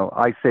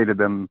 I say to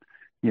them,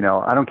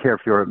 I don't care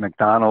if you're at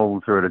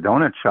McDonald's or at a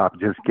donut shop,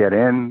 just get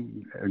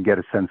in and get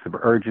a sense of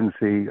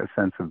urgency, a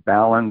sense of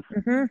balance.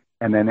 hmm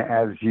And then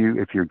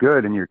if you're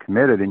good and you're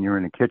committed and you're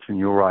in the kitchen,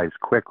 you'll rise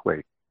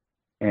quickly.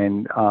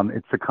 And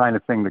it's the kind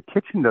of thing the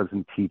kitchen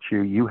doesn't teach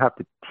you. You have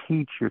to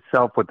teach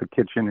yourself what the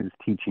kitchen is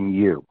teaching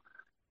you.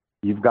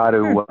 You've got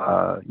hmm, to,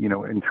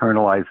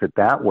 internalize it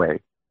that way.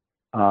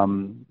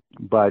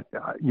 But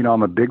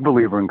I'm a big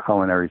believer in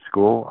culinary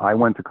school. I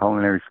went to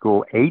culinary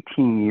school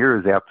 18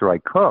 years after I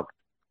cooked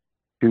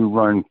to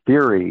learn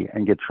theory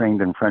and get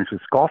trained in French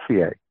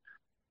Escoffier.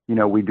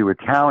 We do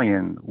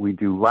Italian, we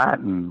do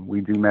Latin,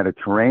 we do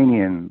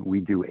Mediterranean, we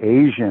do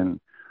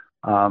Asian.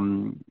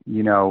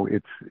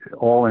 It's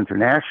all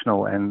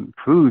international and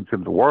foods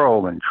of the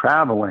world and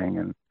traveling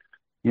and,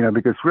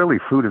 because really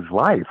food is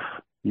life,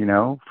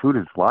 food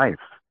is life.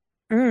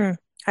 Mm,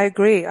 I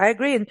agree. I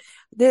agree. And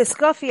the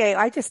Escoffier,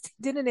 I just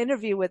did an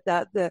interview with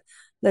the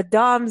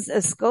Dom's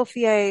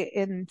Escoffier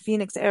in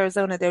Phoenix,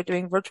 Arizona. They're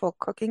doing virtual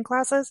cooking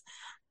classes,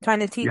 trying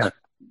to teach, Yes.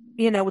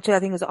 which I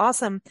think is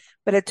awesome.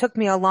 But it took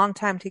me a long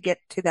time to get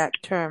to that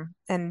term.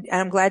 And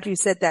I'm glad you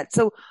said that.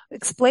 So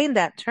explain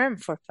that term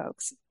for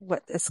folks,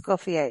 what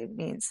Escoffier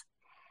means.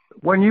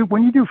 When you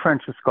do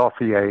French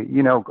Escoffier,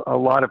 a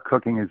lot of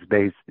cooking is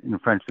based in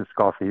French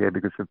Escoffier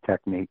because of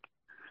technique.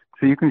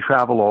 So you can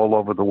travel all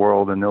over the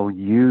world and they'll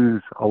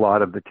use a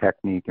lot of the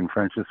technique in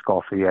French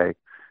Escoffier.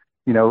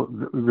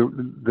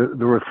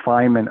 The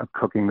refinement of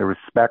cooking, the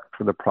respect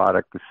for the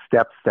product, the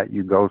steps that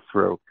you go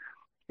through.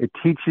 It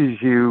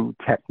teaches you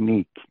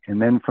technique.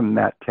 And then from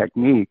that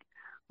technique,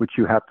 which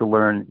you have to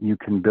learn, you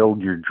can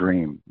build your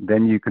dream.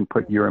 Then you can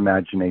put your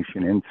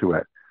imagination into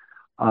it.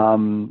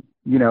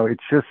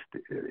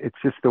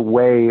 It's just a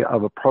way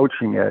of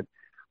approaching it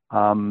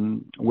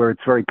where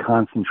it's very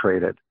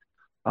concentrated.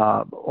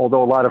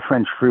 Although a lot of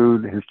French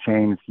food has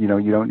changed, you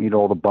don't need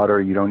all the butter,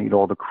 you don't need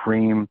all the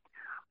cream.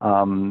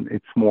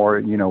 It's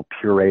more,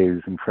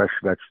 purees and fresh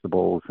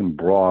vegetables and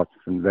broths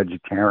and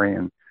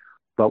vegetarian.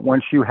 But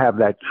once you have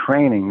that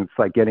training, it's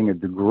like getting a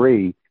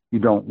degree. You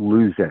don't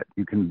lose it.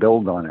 You can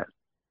build on it.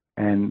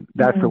 And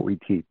that's what we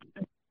teach.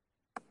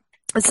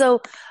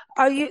 So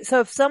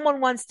so if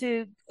someone wants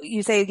to,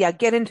 you say, yeah,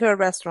 get into a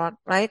restaurant,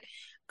 right?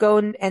 Go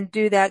and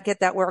do that, get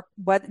that work,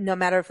 but no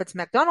matter if it's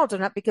McDonald's or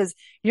not, because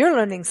you're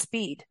learning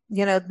speed.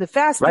 The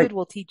fast Right. food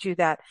will teach you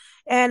that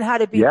and how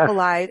to be Yes.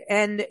 polite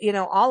and,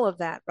 all of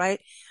that, right?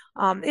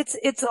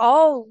 It's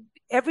all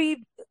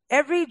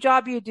every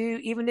job you do,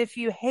 even if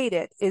you hate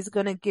it, is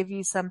going to give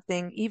you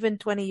something. Even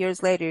 20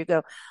 years later, you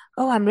go,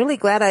 "Oh, I'm really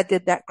glad I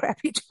did that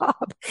crappy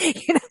job,"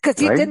 because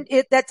you Right. didn't.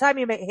 That time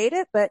you may hate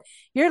it, but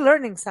you're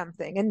learning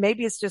something, and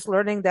maybe it's just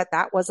learning that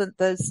that wasn't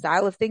the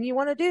style of thing you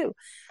want to do.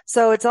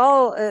 So it's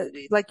all,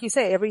 like you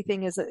say,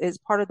 everything is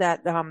part of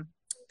that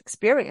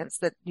experience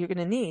that you're going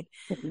to need.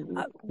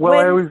 Well,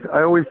 I When always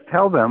I always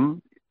tell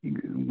them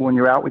when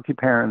you're out with your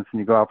parents and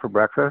you go out for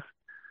breakfast,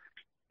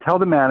 tell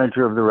the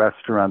manager of the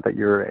restaurant that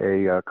you're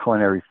a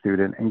culinary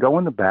student and go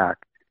in the back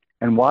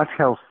and watch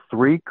how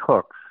three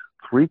cooks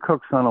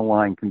on a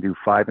line can do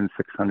 500 and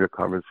 600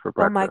 covers for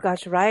Oh my breakfast.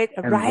 gosh, right,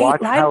 And right,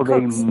 watch line how they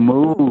cooks.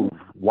 move.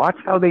 Watch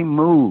how they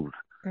move.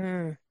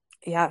 Mm,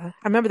 yeah,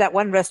 I remember that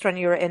one restaurant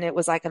you were in. It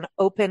was like an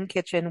open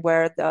kitchen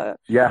where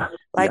Yeah,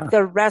 like yeah,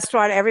 the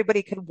restaurant,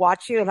 everybody could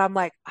watch you. And I'm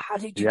like, how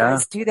did you yeah,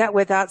 guys do that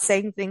without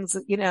saying things,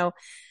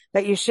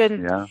 that you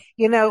shouldn't,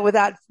 yeah,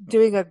 without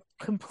doing a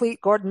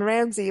complete Gordon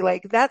Ramsay?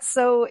 Like that's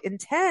so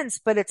intense,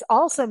 but it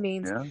also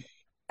means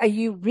yeah.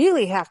 you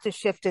really have to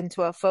shift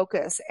into a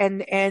focus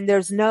and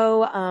there's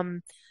no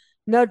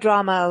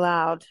drama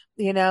allowed,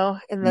 unless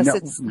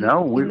No,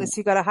 no, unless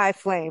you got a high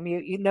flame,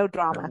 no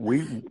drama.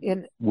 we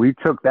In we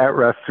took that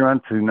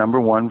restaurant to number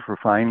one for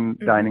fine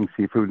mhm, dining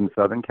seafood in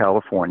Southern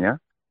California.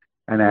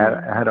 And I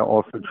mhm, had to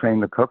also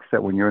train the cooks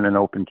that when you're in an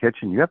open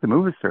kitchen, you have to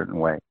move a certain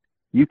way.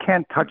 You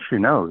can't touch your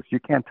nose. You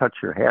can't touch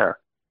your hair.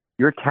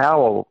 Your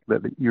towel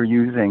that you're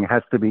using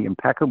has to be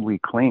impeccably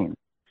clean.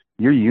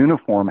 Your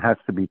uniform has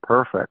to be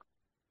perfect,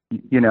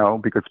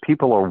 because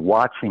people are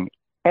watching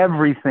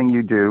everything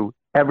you do,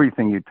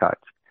 everything you touch,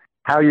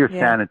 how you're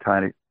yeah,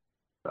 sanitizing,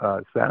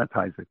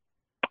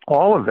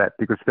 all of that,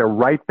 because they're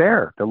right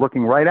there. They're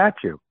looking right at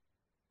you.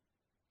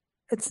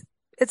 it's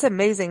it's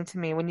amazing to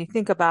me when you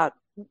think about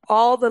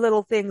all the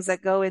little things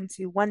that go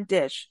into one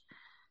dish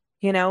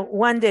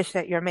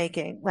that you're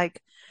making.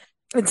 Like,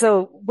 and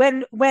so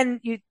when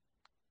you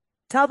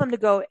tell them to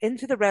go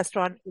into the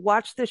restaurant,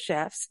 watch the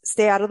chefs,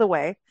 stay out of the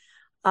way.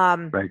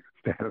 Um, Right.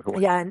 Stay out of the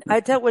way. yeah, and I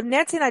tell when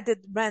Nancy and I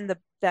ran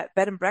that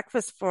bed and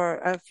breakfast for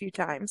a few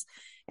times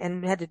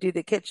and had to do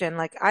the kitchen.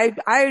 Like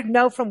I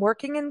know from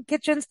working in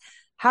kitchens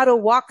how to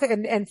walk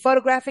and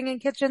photographing in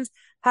kitchens,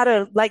 how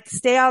to like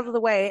stay out of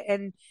the way.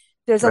 And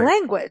Right.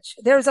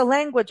 there's a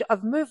language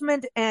of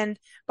movement. And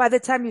by the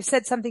time you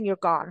said something, you're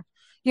gone.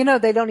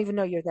 They don't even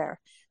know you're there.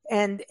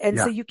 And so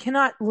Yeah. you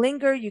cannot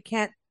linger. You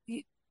can't,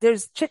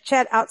 there's chit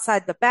chat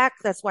outside the back.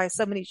 That's why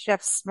so many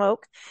chefs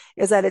smoke,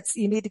 is that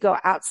you need to go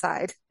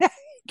outside.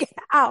 Get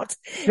out.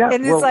 Yeah.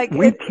 And it's Well, like,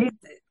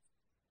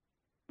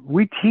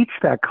 we teach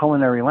that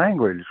culinary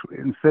language.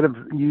 Instead of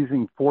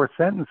using four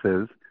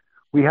sentences,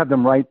 we have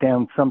them write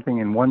down something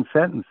in one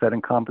sentence that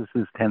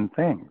encompasses 10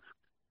 things.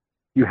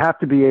 You have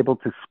to be able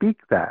to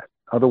speak that.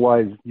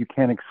 Otherwise, you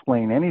can't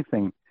explain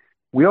anything.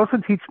 We also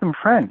teach them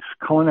French,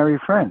 culinary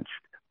French,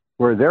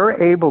 where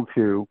they're able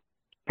to,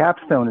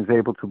 Capstone is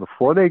able to,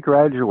 before they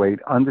graduate,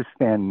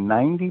 understand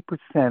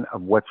 90%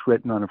 of what's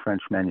written on a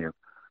French menu.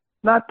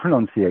 Not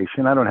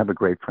pronunciation. I don't have a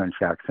great French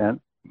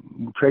accent.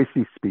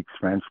 Tracy speaks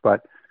French,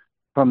 but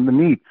from the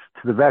meats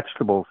to the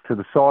vegetables to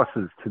the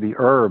sauces to the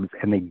herbs,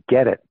 and they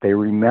get it. They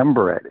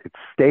remember it. It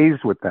stays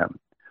with them.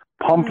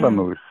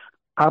 mm, Pamplemousse,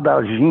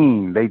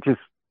 aubergine,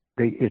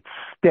 it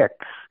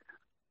sticks.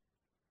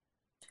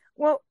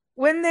 Well,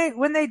 when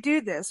they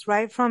do this,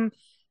 right, from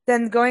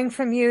then going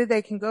from you,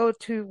 they can go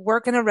to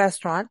work in a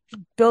restaurant,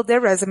 build their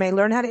resume,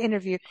 learn how to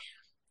interview.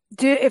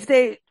 If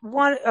they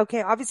want,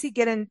 okay, obviously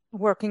get in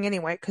working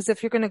anyway, because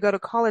if you're going to go to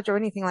college or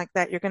anything like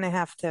that, you're going to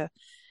have to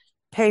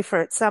pay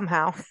for it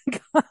somehow.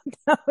 God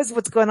knows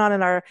what's going on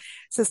in our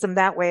system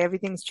that way.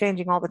 Everything's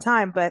changing all the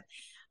time, but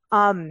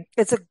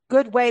it's a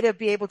good way to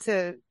be able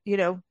to,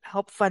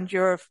 help fund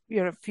your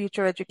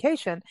future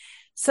education.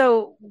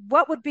 So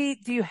what would be,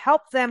 do you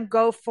help them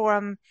go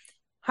from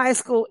high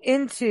school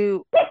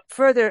into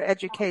further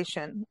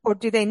education, or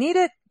do they need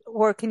it,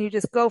 or can you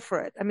just go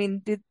for it? I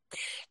mean,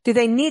 do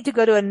they need to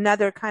go to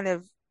another kind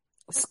of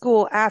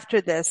school after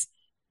this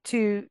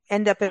to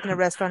end up in a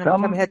restaurant and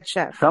become Some head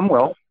chef? some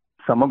will.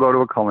 Some will go to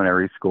a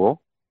culinary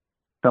school.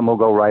 Some will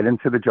go right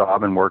into the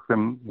job and work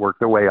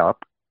their way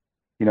up.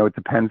 It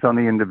depends on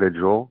the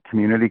individual.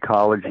 Community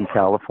college in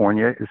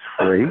California is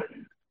free,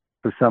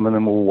 so some of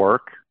them will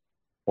work,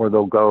 or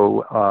they'll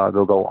go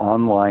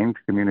online to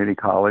community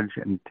college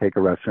and take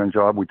a restaurant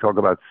job. We talk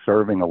about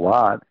serving a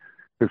lot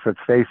because let's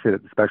face it,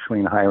 especially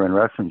in higher end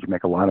restaurants, you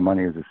make a lot of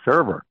money as a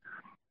server.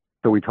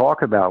 So we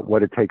talk about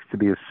what it takes to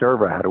be a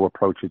server, how to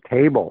approach a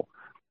table,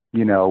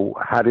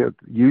 how to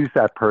use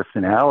that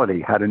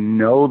personality, how to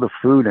know the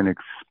food and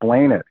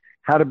explain it,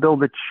 how to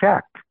build a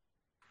check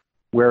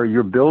where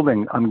you're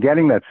building, I'm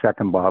getting that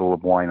second bottle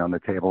of wine on the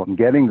table, I'm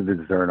getting the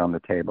dessert on the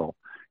table,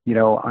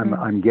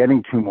 I'm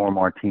getting two more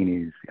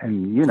martinis,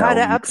 and How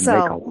to you can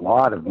make a upsell.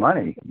 lot of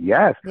money.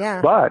 Yes,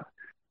 Yeah. but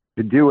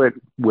to do it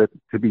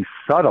to be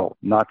subtle,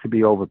 not to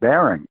be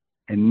overbearing,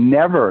 and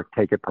never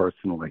take it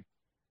personally.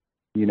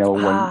 When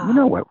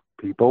Ah, what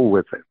people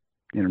with it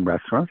in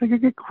restaurants, they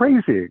could get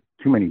crazy,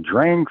 too many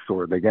drinks,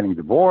 or they're getting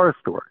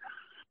divorced, or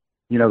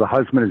the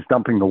husband is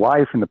dumping the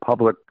wife in the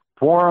public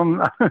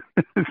forum.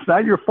 It's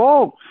not your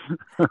fault.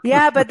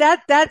 yeah, but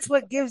that's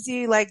what gives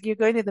you, like, you're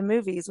going to the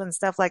movies when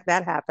stuff like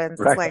that happens.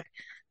 It's Right, like,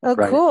 oh,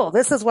 right. cool.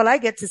 This is what I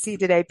get to see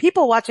today.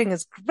 People watching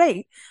is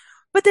great.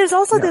 But there's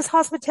also Yeah. this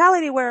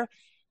hospitality where,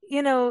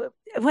 you know,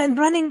 when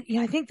running,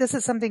 I think this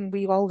is something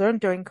we all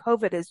learned during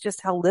COVID is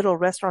just how little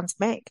restaurants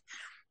make,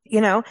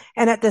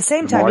 and at the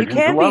same The time, you margins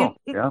are can be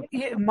low.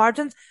 Yeah.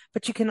 margins,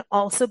 but you can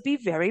also be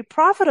very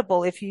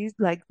profitable if you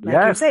like you're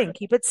Yes. saying,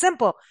 keep it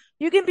simple.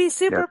 You can be Yes.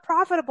 super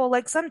profitable.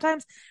 Like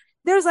sometimes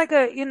there's like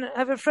I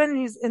have a friend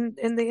who's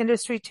in the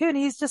industry too, and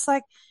he's just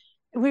like,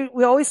 we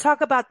always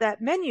talk about that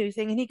menu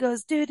thing. And he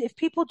goes, dude, if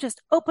people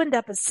just opened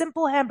up a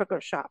simple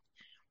hamburger shop,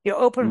 you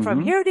open from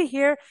Mm-hmm. here to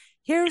here,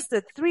 here's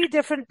the three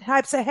different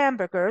types of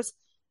hamburgers,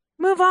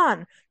 move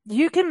on.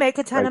 You can make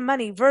a ton Right. of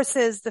money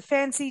versus the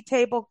fancy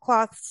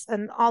tablecloths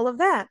and all of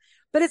that.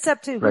 But it's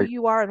up to who Right.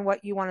 you are and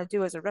what you want to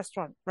do as a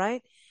restaurant,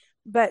 right?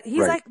 But he's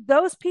Right. like,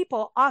 those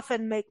people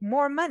often make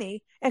more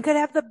money and could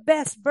have the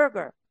best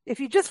burger. If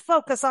you just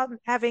focus on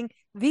having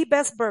the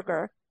best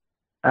burger,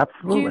 you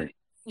Absolutely.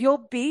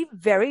 you'll be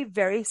very,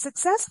 very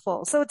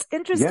successful. So it's Yeah.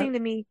 interesting to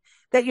me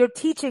that you're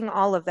teaching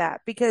all of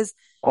that because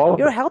All of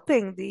you're it.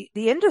 helping the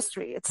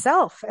industry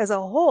itself as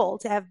a whole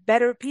to have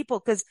better people.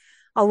 Because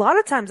a lot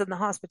of times in the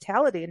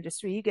hospitality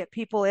industry, you get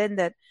people in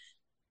that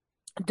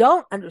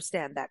don't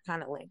understand that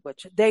kind of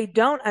language. They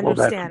don't Well,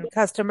 that's understand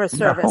customer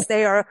service. no,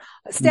 They are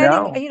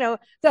standing, no.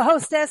 the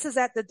hostess is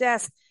at the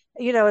desk,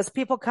 as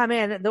people come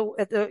in at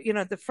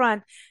the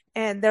front,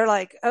 and they're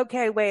like,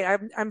 okay, wait,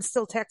 I'm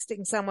still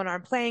texting someone or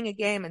I'm playing a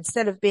game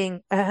instead of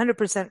being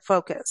 100%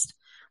 focused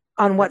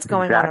on what's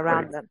going on Exactly.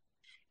 around them.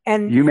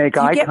 And You make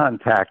you eye get,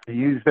 contact. You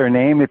use their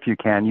name if you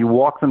can. You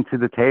walk them to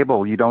the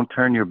table. You don't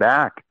turn your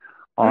back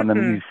on them.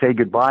 mm-mm. You say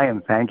goodbye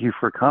and thank you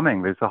for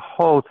coming. There's a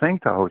whole thing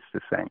to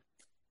hostessing.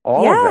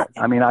 All of Yeah. it.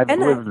 I mean, I've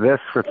And lived this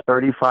for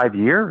 35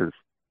 years.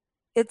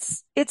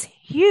 it's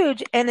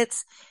huge, and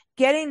it's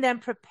getting them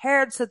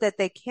prepared so that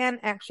they can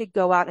actually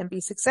go out and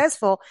be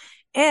successful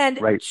and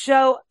Right.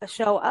 show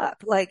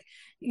up, like,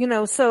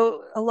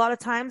 so a lot of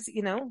times,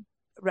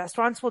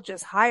 restaurants will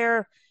just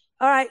hire,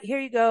 all right, here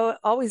you go,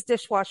 always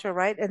dishwasher,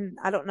 right? And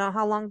I don't know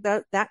how long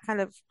that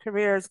kind of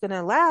career is going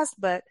to last,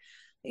 but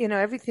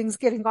everything's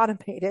getting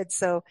automated.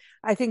 So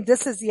I think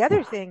this is the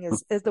other thing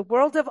is the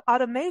world of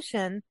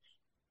automation.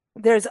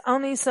 There's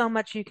only so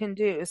much you can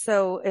do.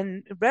 So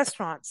in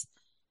restaurants,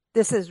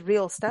 this is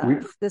real We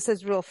stuff. This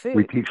is real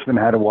we food. teach them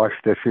how to wash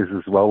dishes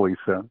as well,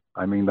 Lisa.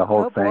 I mean, the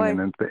whole Oh thing. And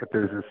boy. then if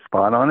there's a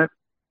spot on it,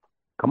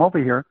 come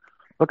over here.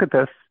 Look at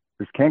this.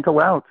 This can't go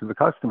out to the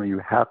customer. You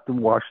have to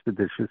wash the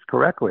dishes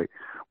correctly.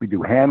 We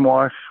do hand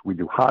wash. We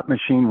do hot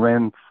machine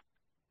rinse.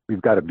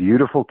 We've got a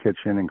beautiful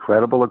kitchen,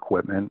 incredible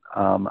equipment.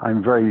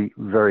 I'm very,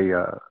 very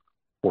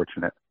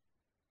fortunate.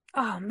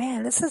 Oh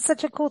man, this is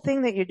such a cool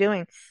thing that you're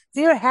doing.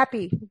 So you're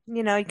happy,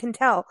 you can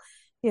tell,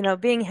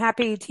 being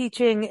happy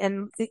teaching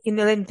and,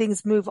 letting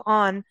things move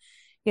on,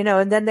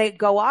 and then they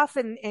go off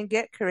and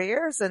get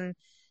careers and,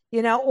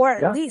 or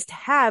at Yeah, least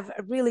have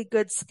really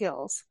good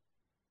skills.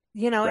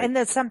 right, And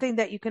that's something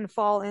that you can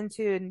fall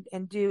into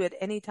and do at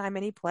any time,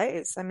 any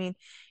place. I mean,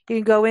 you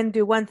can go in,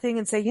 do one thing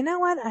and say, you know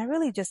what? I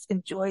really just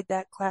enjoyed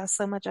that class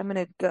so much. I'm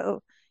going to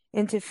go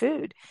into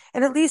food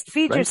and at least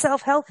feed right.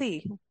 yourself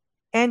healthy.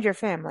 and your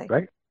family.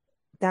 Right,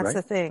 That's right,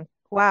 the thing.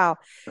 Wow.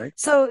 right.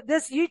 So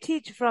this you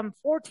teach from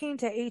 14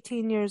 to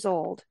 18 years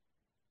old,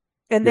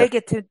 and they Yes,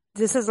 get to,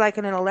 this is like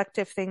an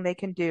elective thing they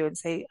can do and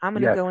say, I'm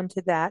going to yes, go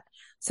into that.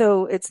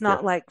 So it's yes.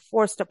 not like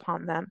forced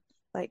upon them.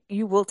 Like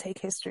you will take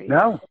history.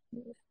 No,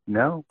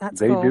 no, That's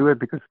they cool. do it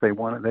because they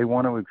want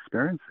to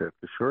experience it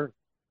for sure.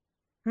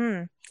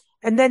 Hmm.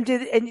 And then do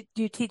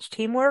you teach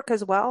teamwork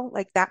as well?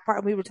 Like that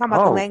part, we were talking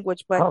about the Oh,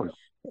 language, but oh,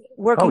 oh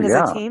working as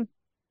a yeah. team.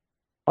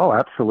 Oh,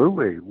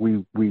 absolutely.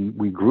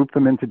 We group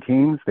them into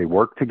teams. They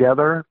work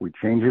together. We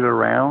change it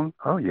around.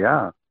 Oh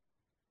yeah.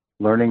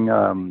 Learning,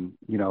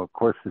 of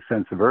course, the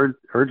sense of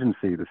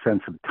urgency, the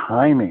sense of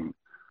timing,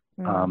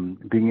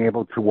 Mm. being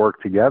able to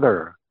work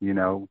together,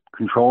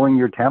 controlling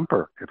your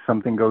temper. If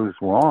something goes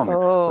wrong,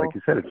 it's like Oh,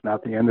 you said, it's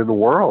not the end of the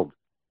world.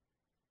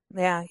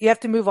 yeah. You have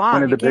to move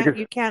One on. of You the can't biggest,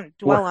 you can't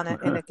one dwell on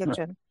it in the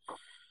kitchen.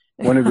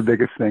 one of the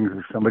biggest things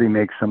is somebody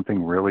makes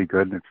something really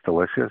good and it's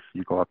delicious.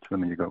 You go up to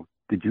them and you go,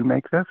 "Did you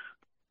make this?"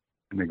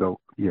 And they go,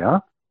 "Yeah."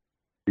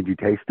 "Did you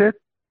taste it?"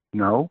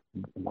 "No."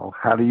 "Well,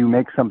 how do you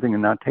make something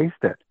and not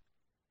taste it?"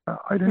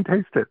 "I didn't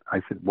taste it."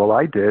 I said, "Well,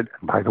 I did.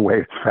 And by the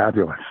way, it's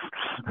fabulous."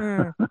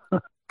 Mm.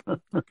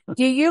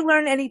 Do you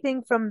learn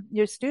anything from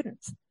your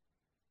students?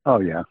 Oh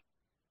yeah,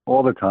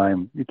 all the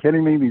time. You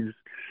kidding me?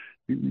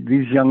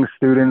 These young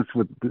students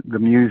with the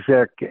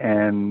music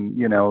and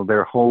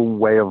their whole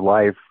way of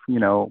life.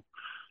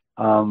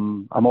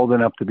 I'm old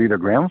enough to be their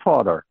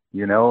grandfather.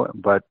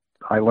 But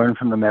I learn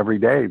from them every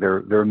day.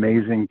 They're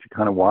amazing to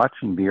kind of watch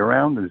and be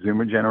around. The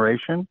Zoomer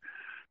generation.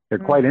 They're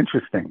quite Mm.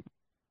 interesting.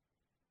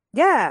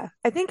 Yeah,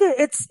 I think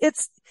it's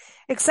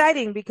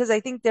exciting because I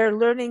think they're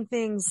learning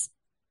things.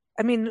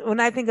 I mean, when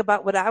I think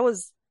about what I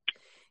was,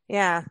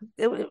 yeah,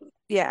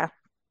 yeah,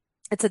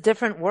 it's a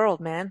different world,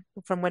 man,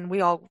 from when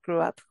we all grew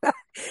up.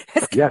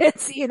 As Yes,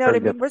 kids, you know what I very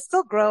mean? different. We're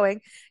still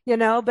growing,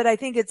 but I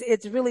think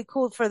it's really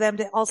cool for them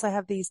to also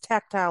have these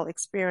tactile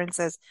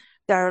experiences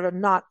that are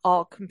not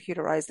all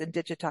computerized and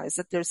digitized,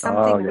 that there's Oh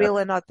something yes, real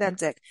and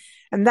authentic.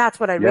 And that's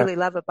what I yes. really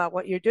love about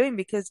what you're doing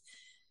because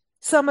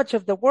so much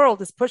of the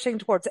world is pushing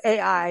towards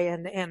AI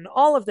and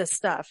all of this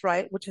stuff,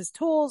 right? Which is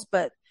tools,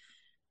 but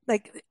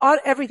like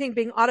everything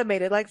being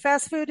automated, like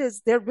fast food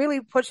is, they're really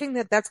pushing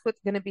that that's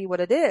what's going to be what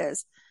it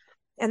is.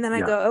 And then I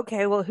Yeah, go,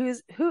 okay, well, who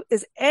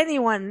is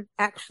anyone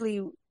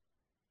actually?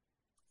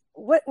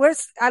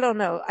 Where's, I don't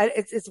know.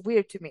 It's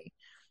weird to me,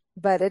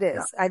 but it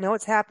yeah, is. I know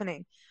it's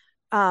happening.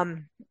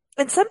 Um,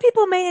 and some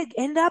people may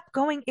end up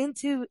going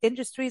into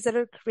industries that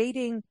are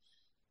creating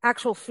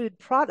actual food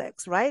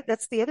products, right?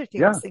 That's the other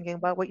thing I was yeah. thinking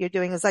about what you're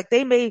doing is like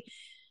they may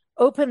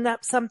open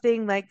up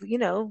something like,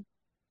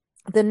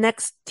 the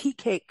next tea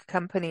cake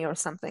company or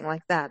something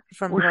like that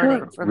from Well, learning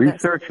sure. from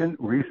this.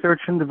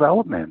 Research and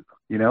development.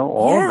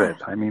 All of Yeah. it.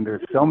 I mean,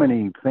 there's so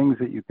many things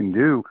that you can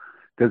do.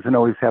 Doesn't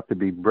always have to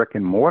be brick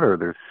and mortar.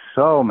 There's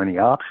so many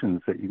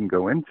options that you can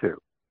go into.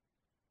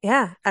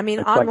 Yeah. I mean,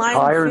 It's like online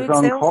tires food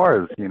on sales.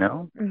 cars.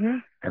 Hmm.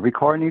 Every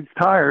car needs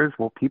tires.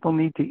 Well, people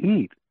need to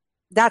eat.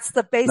 That's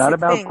the It's not basic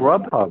about thing.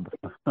 Grubhub.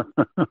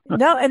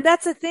 No, and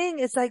that's the thing.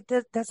 It's like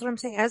that's what I'm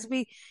saying. As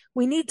we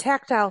need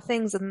tactile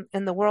things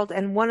in the world,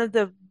 and one of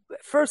the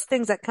first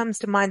things that comes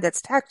to mind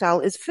that's tactile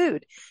is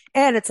food,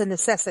 and it's a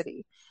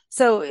necessity.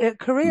 So a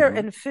career Hmm.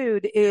 in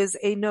food is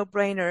a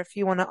no-brainer if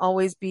you want to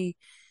always be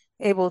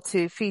able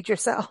to feed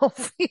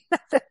yourself. You know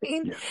what I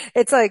mean? Yes.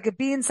 It's like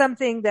being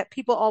something that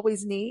people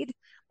always need,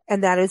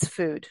 and that is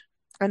food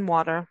and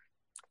water,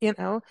 you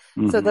know?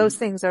 So those Hmm.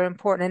 things are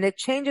important. And it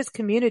changes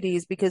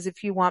communities because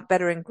if you want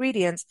better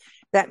ingredients,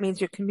 that means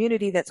your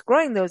community that's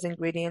growing those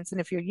ingredients. And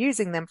if you're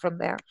using them from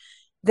there,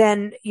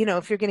 then,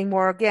 if you're getting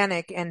more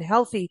organic and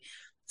healthy.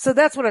 So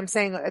that's what I'm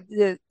saying.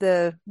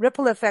 The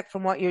ripple effect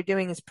from what you're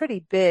doing is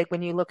pretty big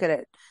when you look at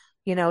it.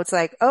 It's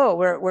like, oh,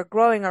 we're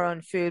growing our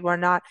own food. We're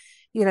not,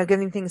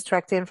 getting things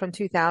trucked in from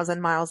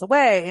 2,000 miles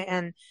away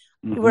and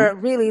Hmm. we're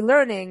really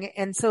learning.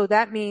 And so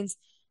that means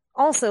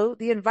also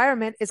the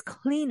environment is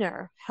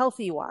cleaner,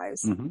 healthy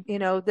wise. Hmm.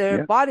 Their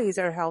Yeah. bodies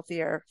are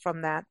healthier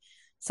from that.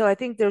 So I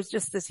think there's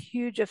just this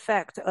huge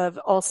effect of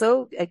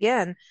also,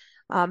 again,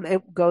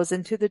 it goes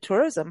into the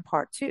tourism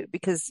part too,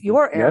 because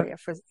your Yes. area,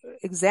 for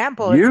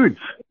example, Huge.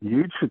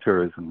 Huge for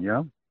tourism.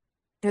 Yeah.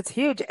 it's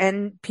huge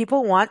and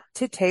people want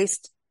to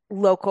taste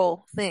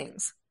local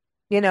things,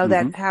 Hmm.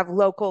 that have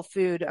local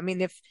food. I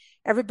mean, if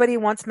everybody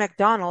wants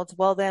McDonald's,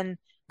 well, then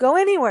go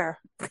anywhere,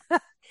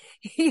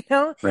 you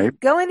know, Right.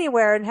 go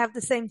anywhere and have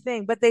the same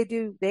thing. But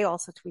they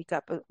also tweak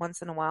up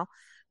once in a while.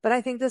 But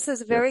I think this is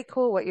Yes. very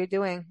cool what you're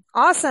doing.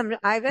 Awesome,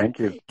 Ivan. Thank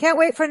you. Can't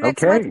wait for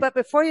next month. Okay. But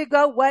before you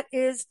go, what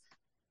is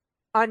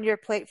on your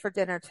plate for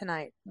dinner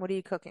tonight? What are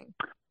you cooking?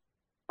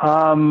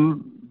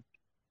 Um,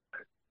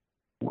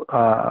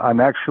 I'm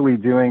actually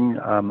doing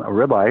a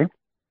ribeye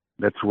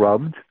that's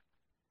rubbed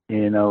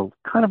in a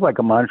kind of like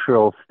a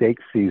Montreal steak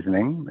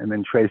seasoning, and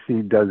then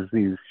Tracy does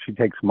these. She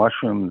takes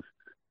mushrooms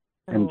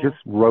and just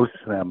Oh, roasts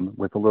them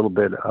with a little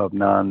bit of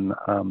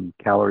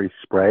non-calorie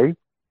spray,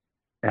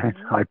 and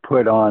mhm. I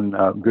put on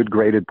good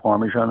grated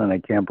Parmesan, and I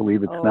can't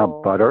believe it's not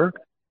Oh, butter.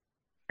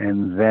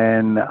 and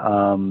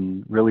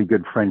then really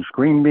good French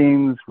green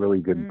beans, really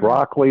good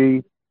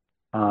broccoli.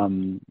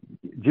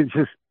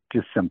 Just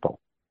simple.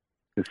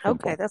 Just simple.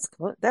 Okay, that's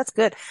good. That's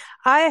good.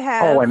 I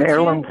have and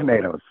heirloom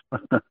tomatoes.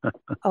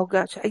 Oh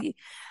gosh.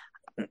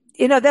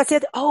 That's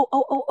it.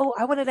 Oh,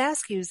 I wanted to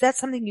ask you, is that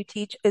something you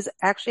teach is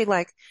actually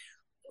like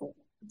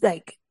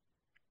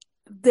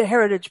the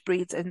heritage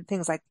breeds and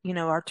things like,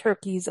 our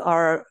turkeys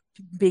are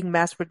being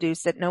mass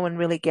produced that no one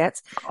really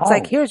gets. It's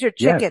like, here's your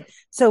chicken.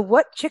 Yes. So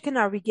what chicken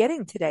are we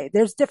getting today?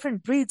 There's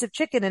different breeds of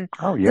chicken, and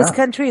this yeah.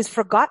 country has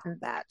forgotten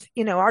that.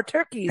 Our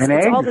turkeys, And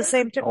it's eggs, all the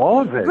same.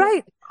 all of it.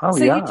 Right. Oh,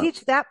 so yeah. you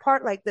teach that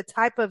part, like the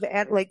type of,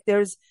 like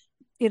there's,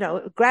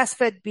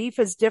 grass-fed beef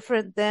is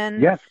different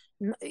than Yes.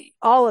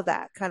 all of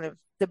that kind of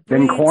the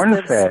Then breeds, the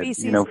corn-fed,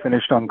 species.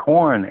 finished on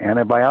corn,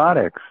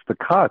 antibiotics, the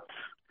cuts,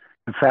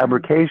 the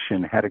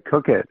fabrication, how to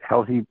cook it,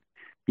 healthy,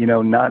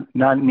 not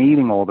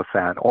needing all the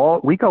fat.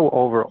 We go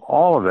over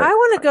all of it. I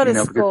want to go to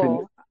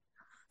school.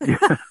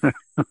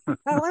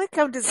 I want to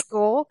come to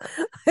school.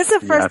 It's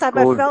the first time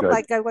I felt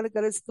like I want to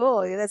go to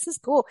school. This is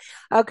cool.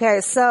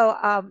 Okay, so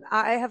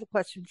I have a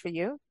question for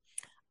you.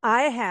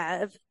 I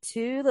have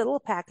 2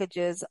 little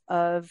packages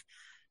of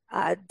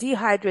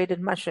dehydrated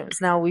mushrooms.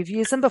 Now, we've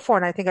used them before,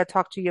 and I think I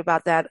talked to you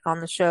about that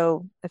on the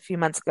show a few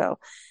months ago.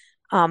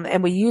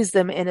 And we used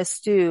them in a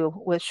stew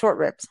with short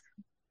ribs,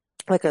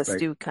 like a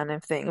stew kind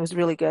of thing. It was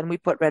really good. And we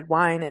put red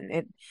wine,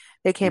 and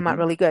they came out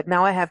really good.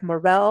 Now I have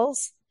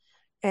morels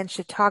and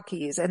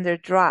shiitakes, and they're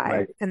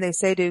dry. And they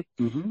say to,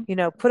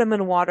 put them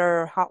in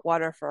hot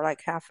water for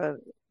like half an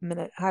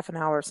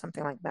hour or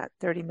something like that,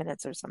 30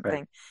 minutes or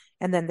something.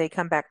 And then they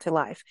come back to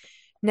life.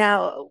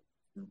 Now,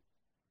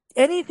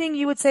 anything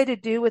you would say to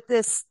do with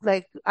this?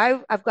 Like I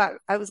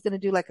was going to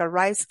do like a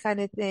rice kind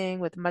of thing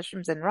with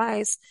mushrooms and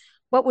rice.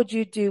 What would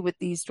you do with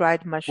these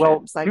dried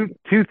mushrooms? Well,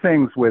 two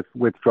things with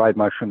dried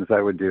mushrooms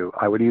I would do.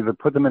 I would either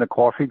put them in a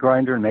coffee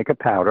grinder and make a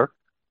powder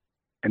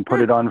and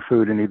put it on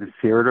food and either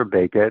sear it or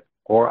bake it,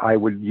 or I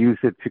would use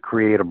it to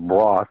create a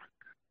broth,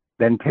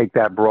 then take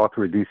that broth,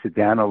 reduce it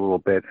down a little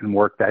bit, and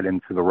work that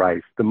into the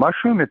rice. The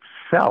mushroom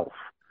itself,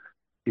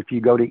 if you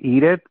go to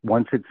eat it,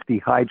 once it's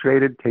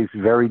dehydrated, tastes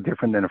very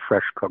different than a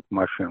fresh cooked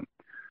mushroom.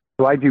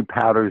 So I do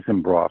powders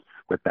and broths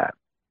with that.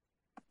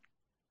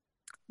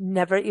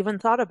 Never even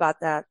thought about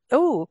that.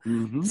 Oh,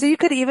 so you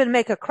could even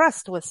make a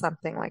crust with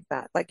something like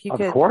that. Like you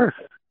could. Of course.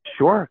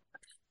 Sure.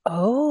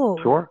 Oh.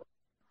 Sure.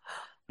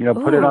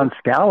 Put it on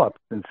scallops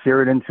and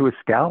sear it into a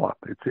scallop.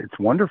 It's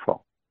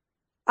wonderful.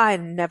 I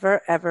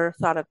never, ever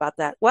thought about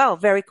that. Well,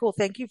 very cool.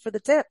 Thank you for the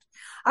tip.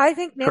 I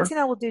think Nancy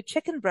and I will do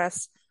chicken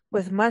breasts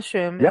with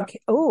mushroom. Yeah.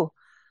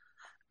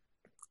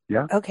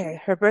 Yeah.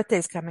 Okay. Her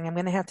birthday's coming. I'm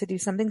going to have to do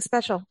something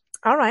special.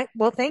 All right.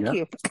 Well, thank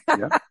you.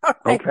 Yeah.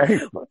 Right. Okay.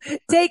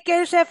 Take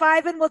care, Chef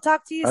Ivan. We'll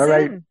talk to you soon.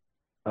 Right.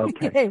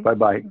 Okay.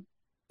 Bye-bye.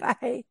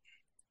 Bye.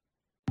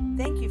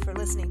 Thank you for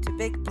listening to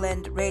Big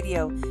Blend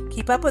Radio.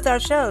 Keep up with our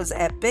shows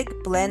at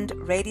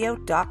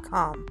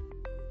bigblendradio.com.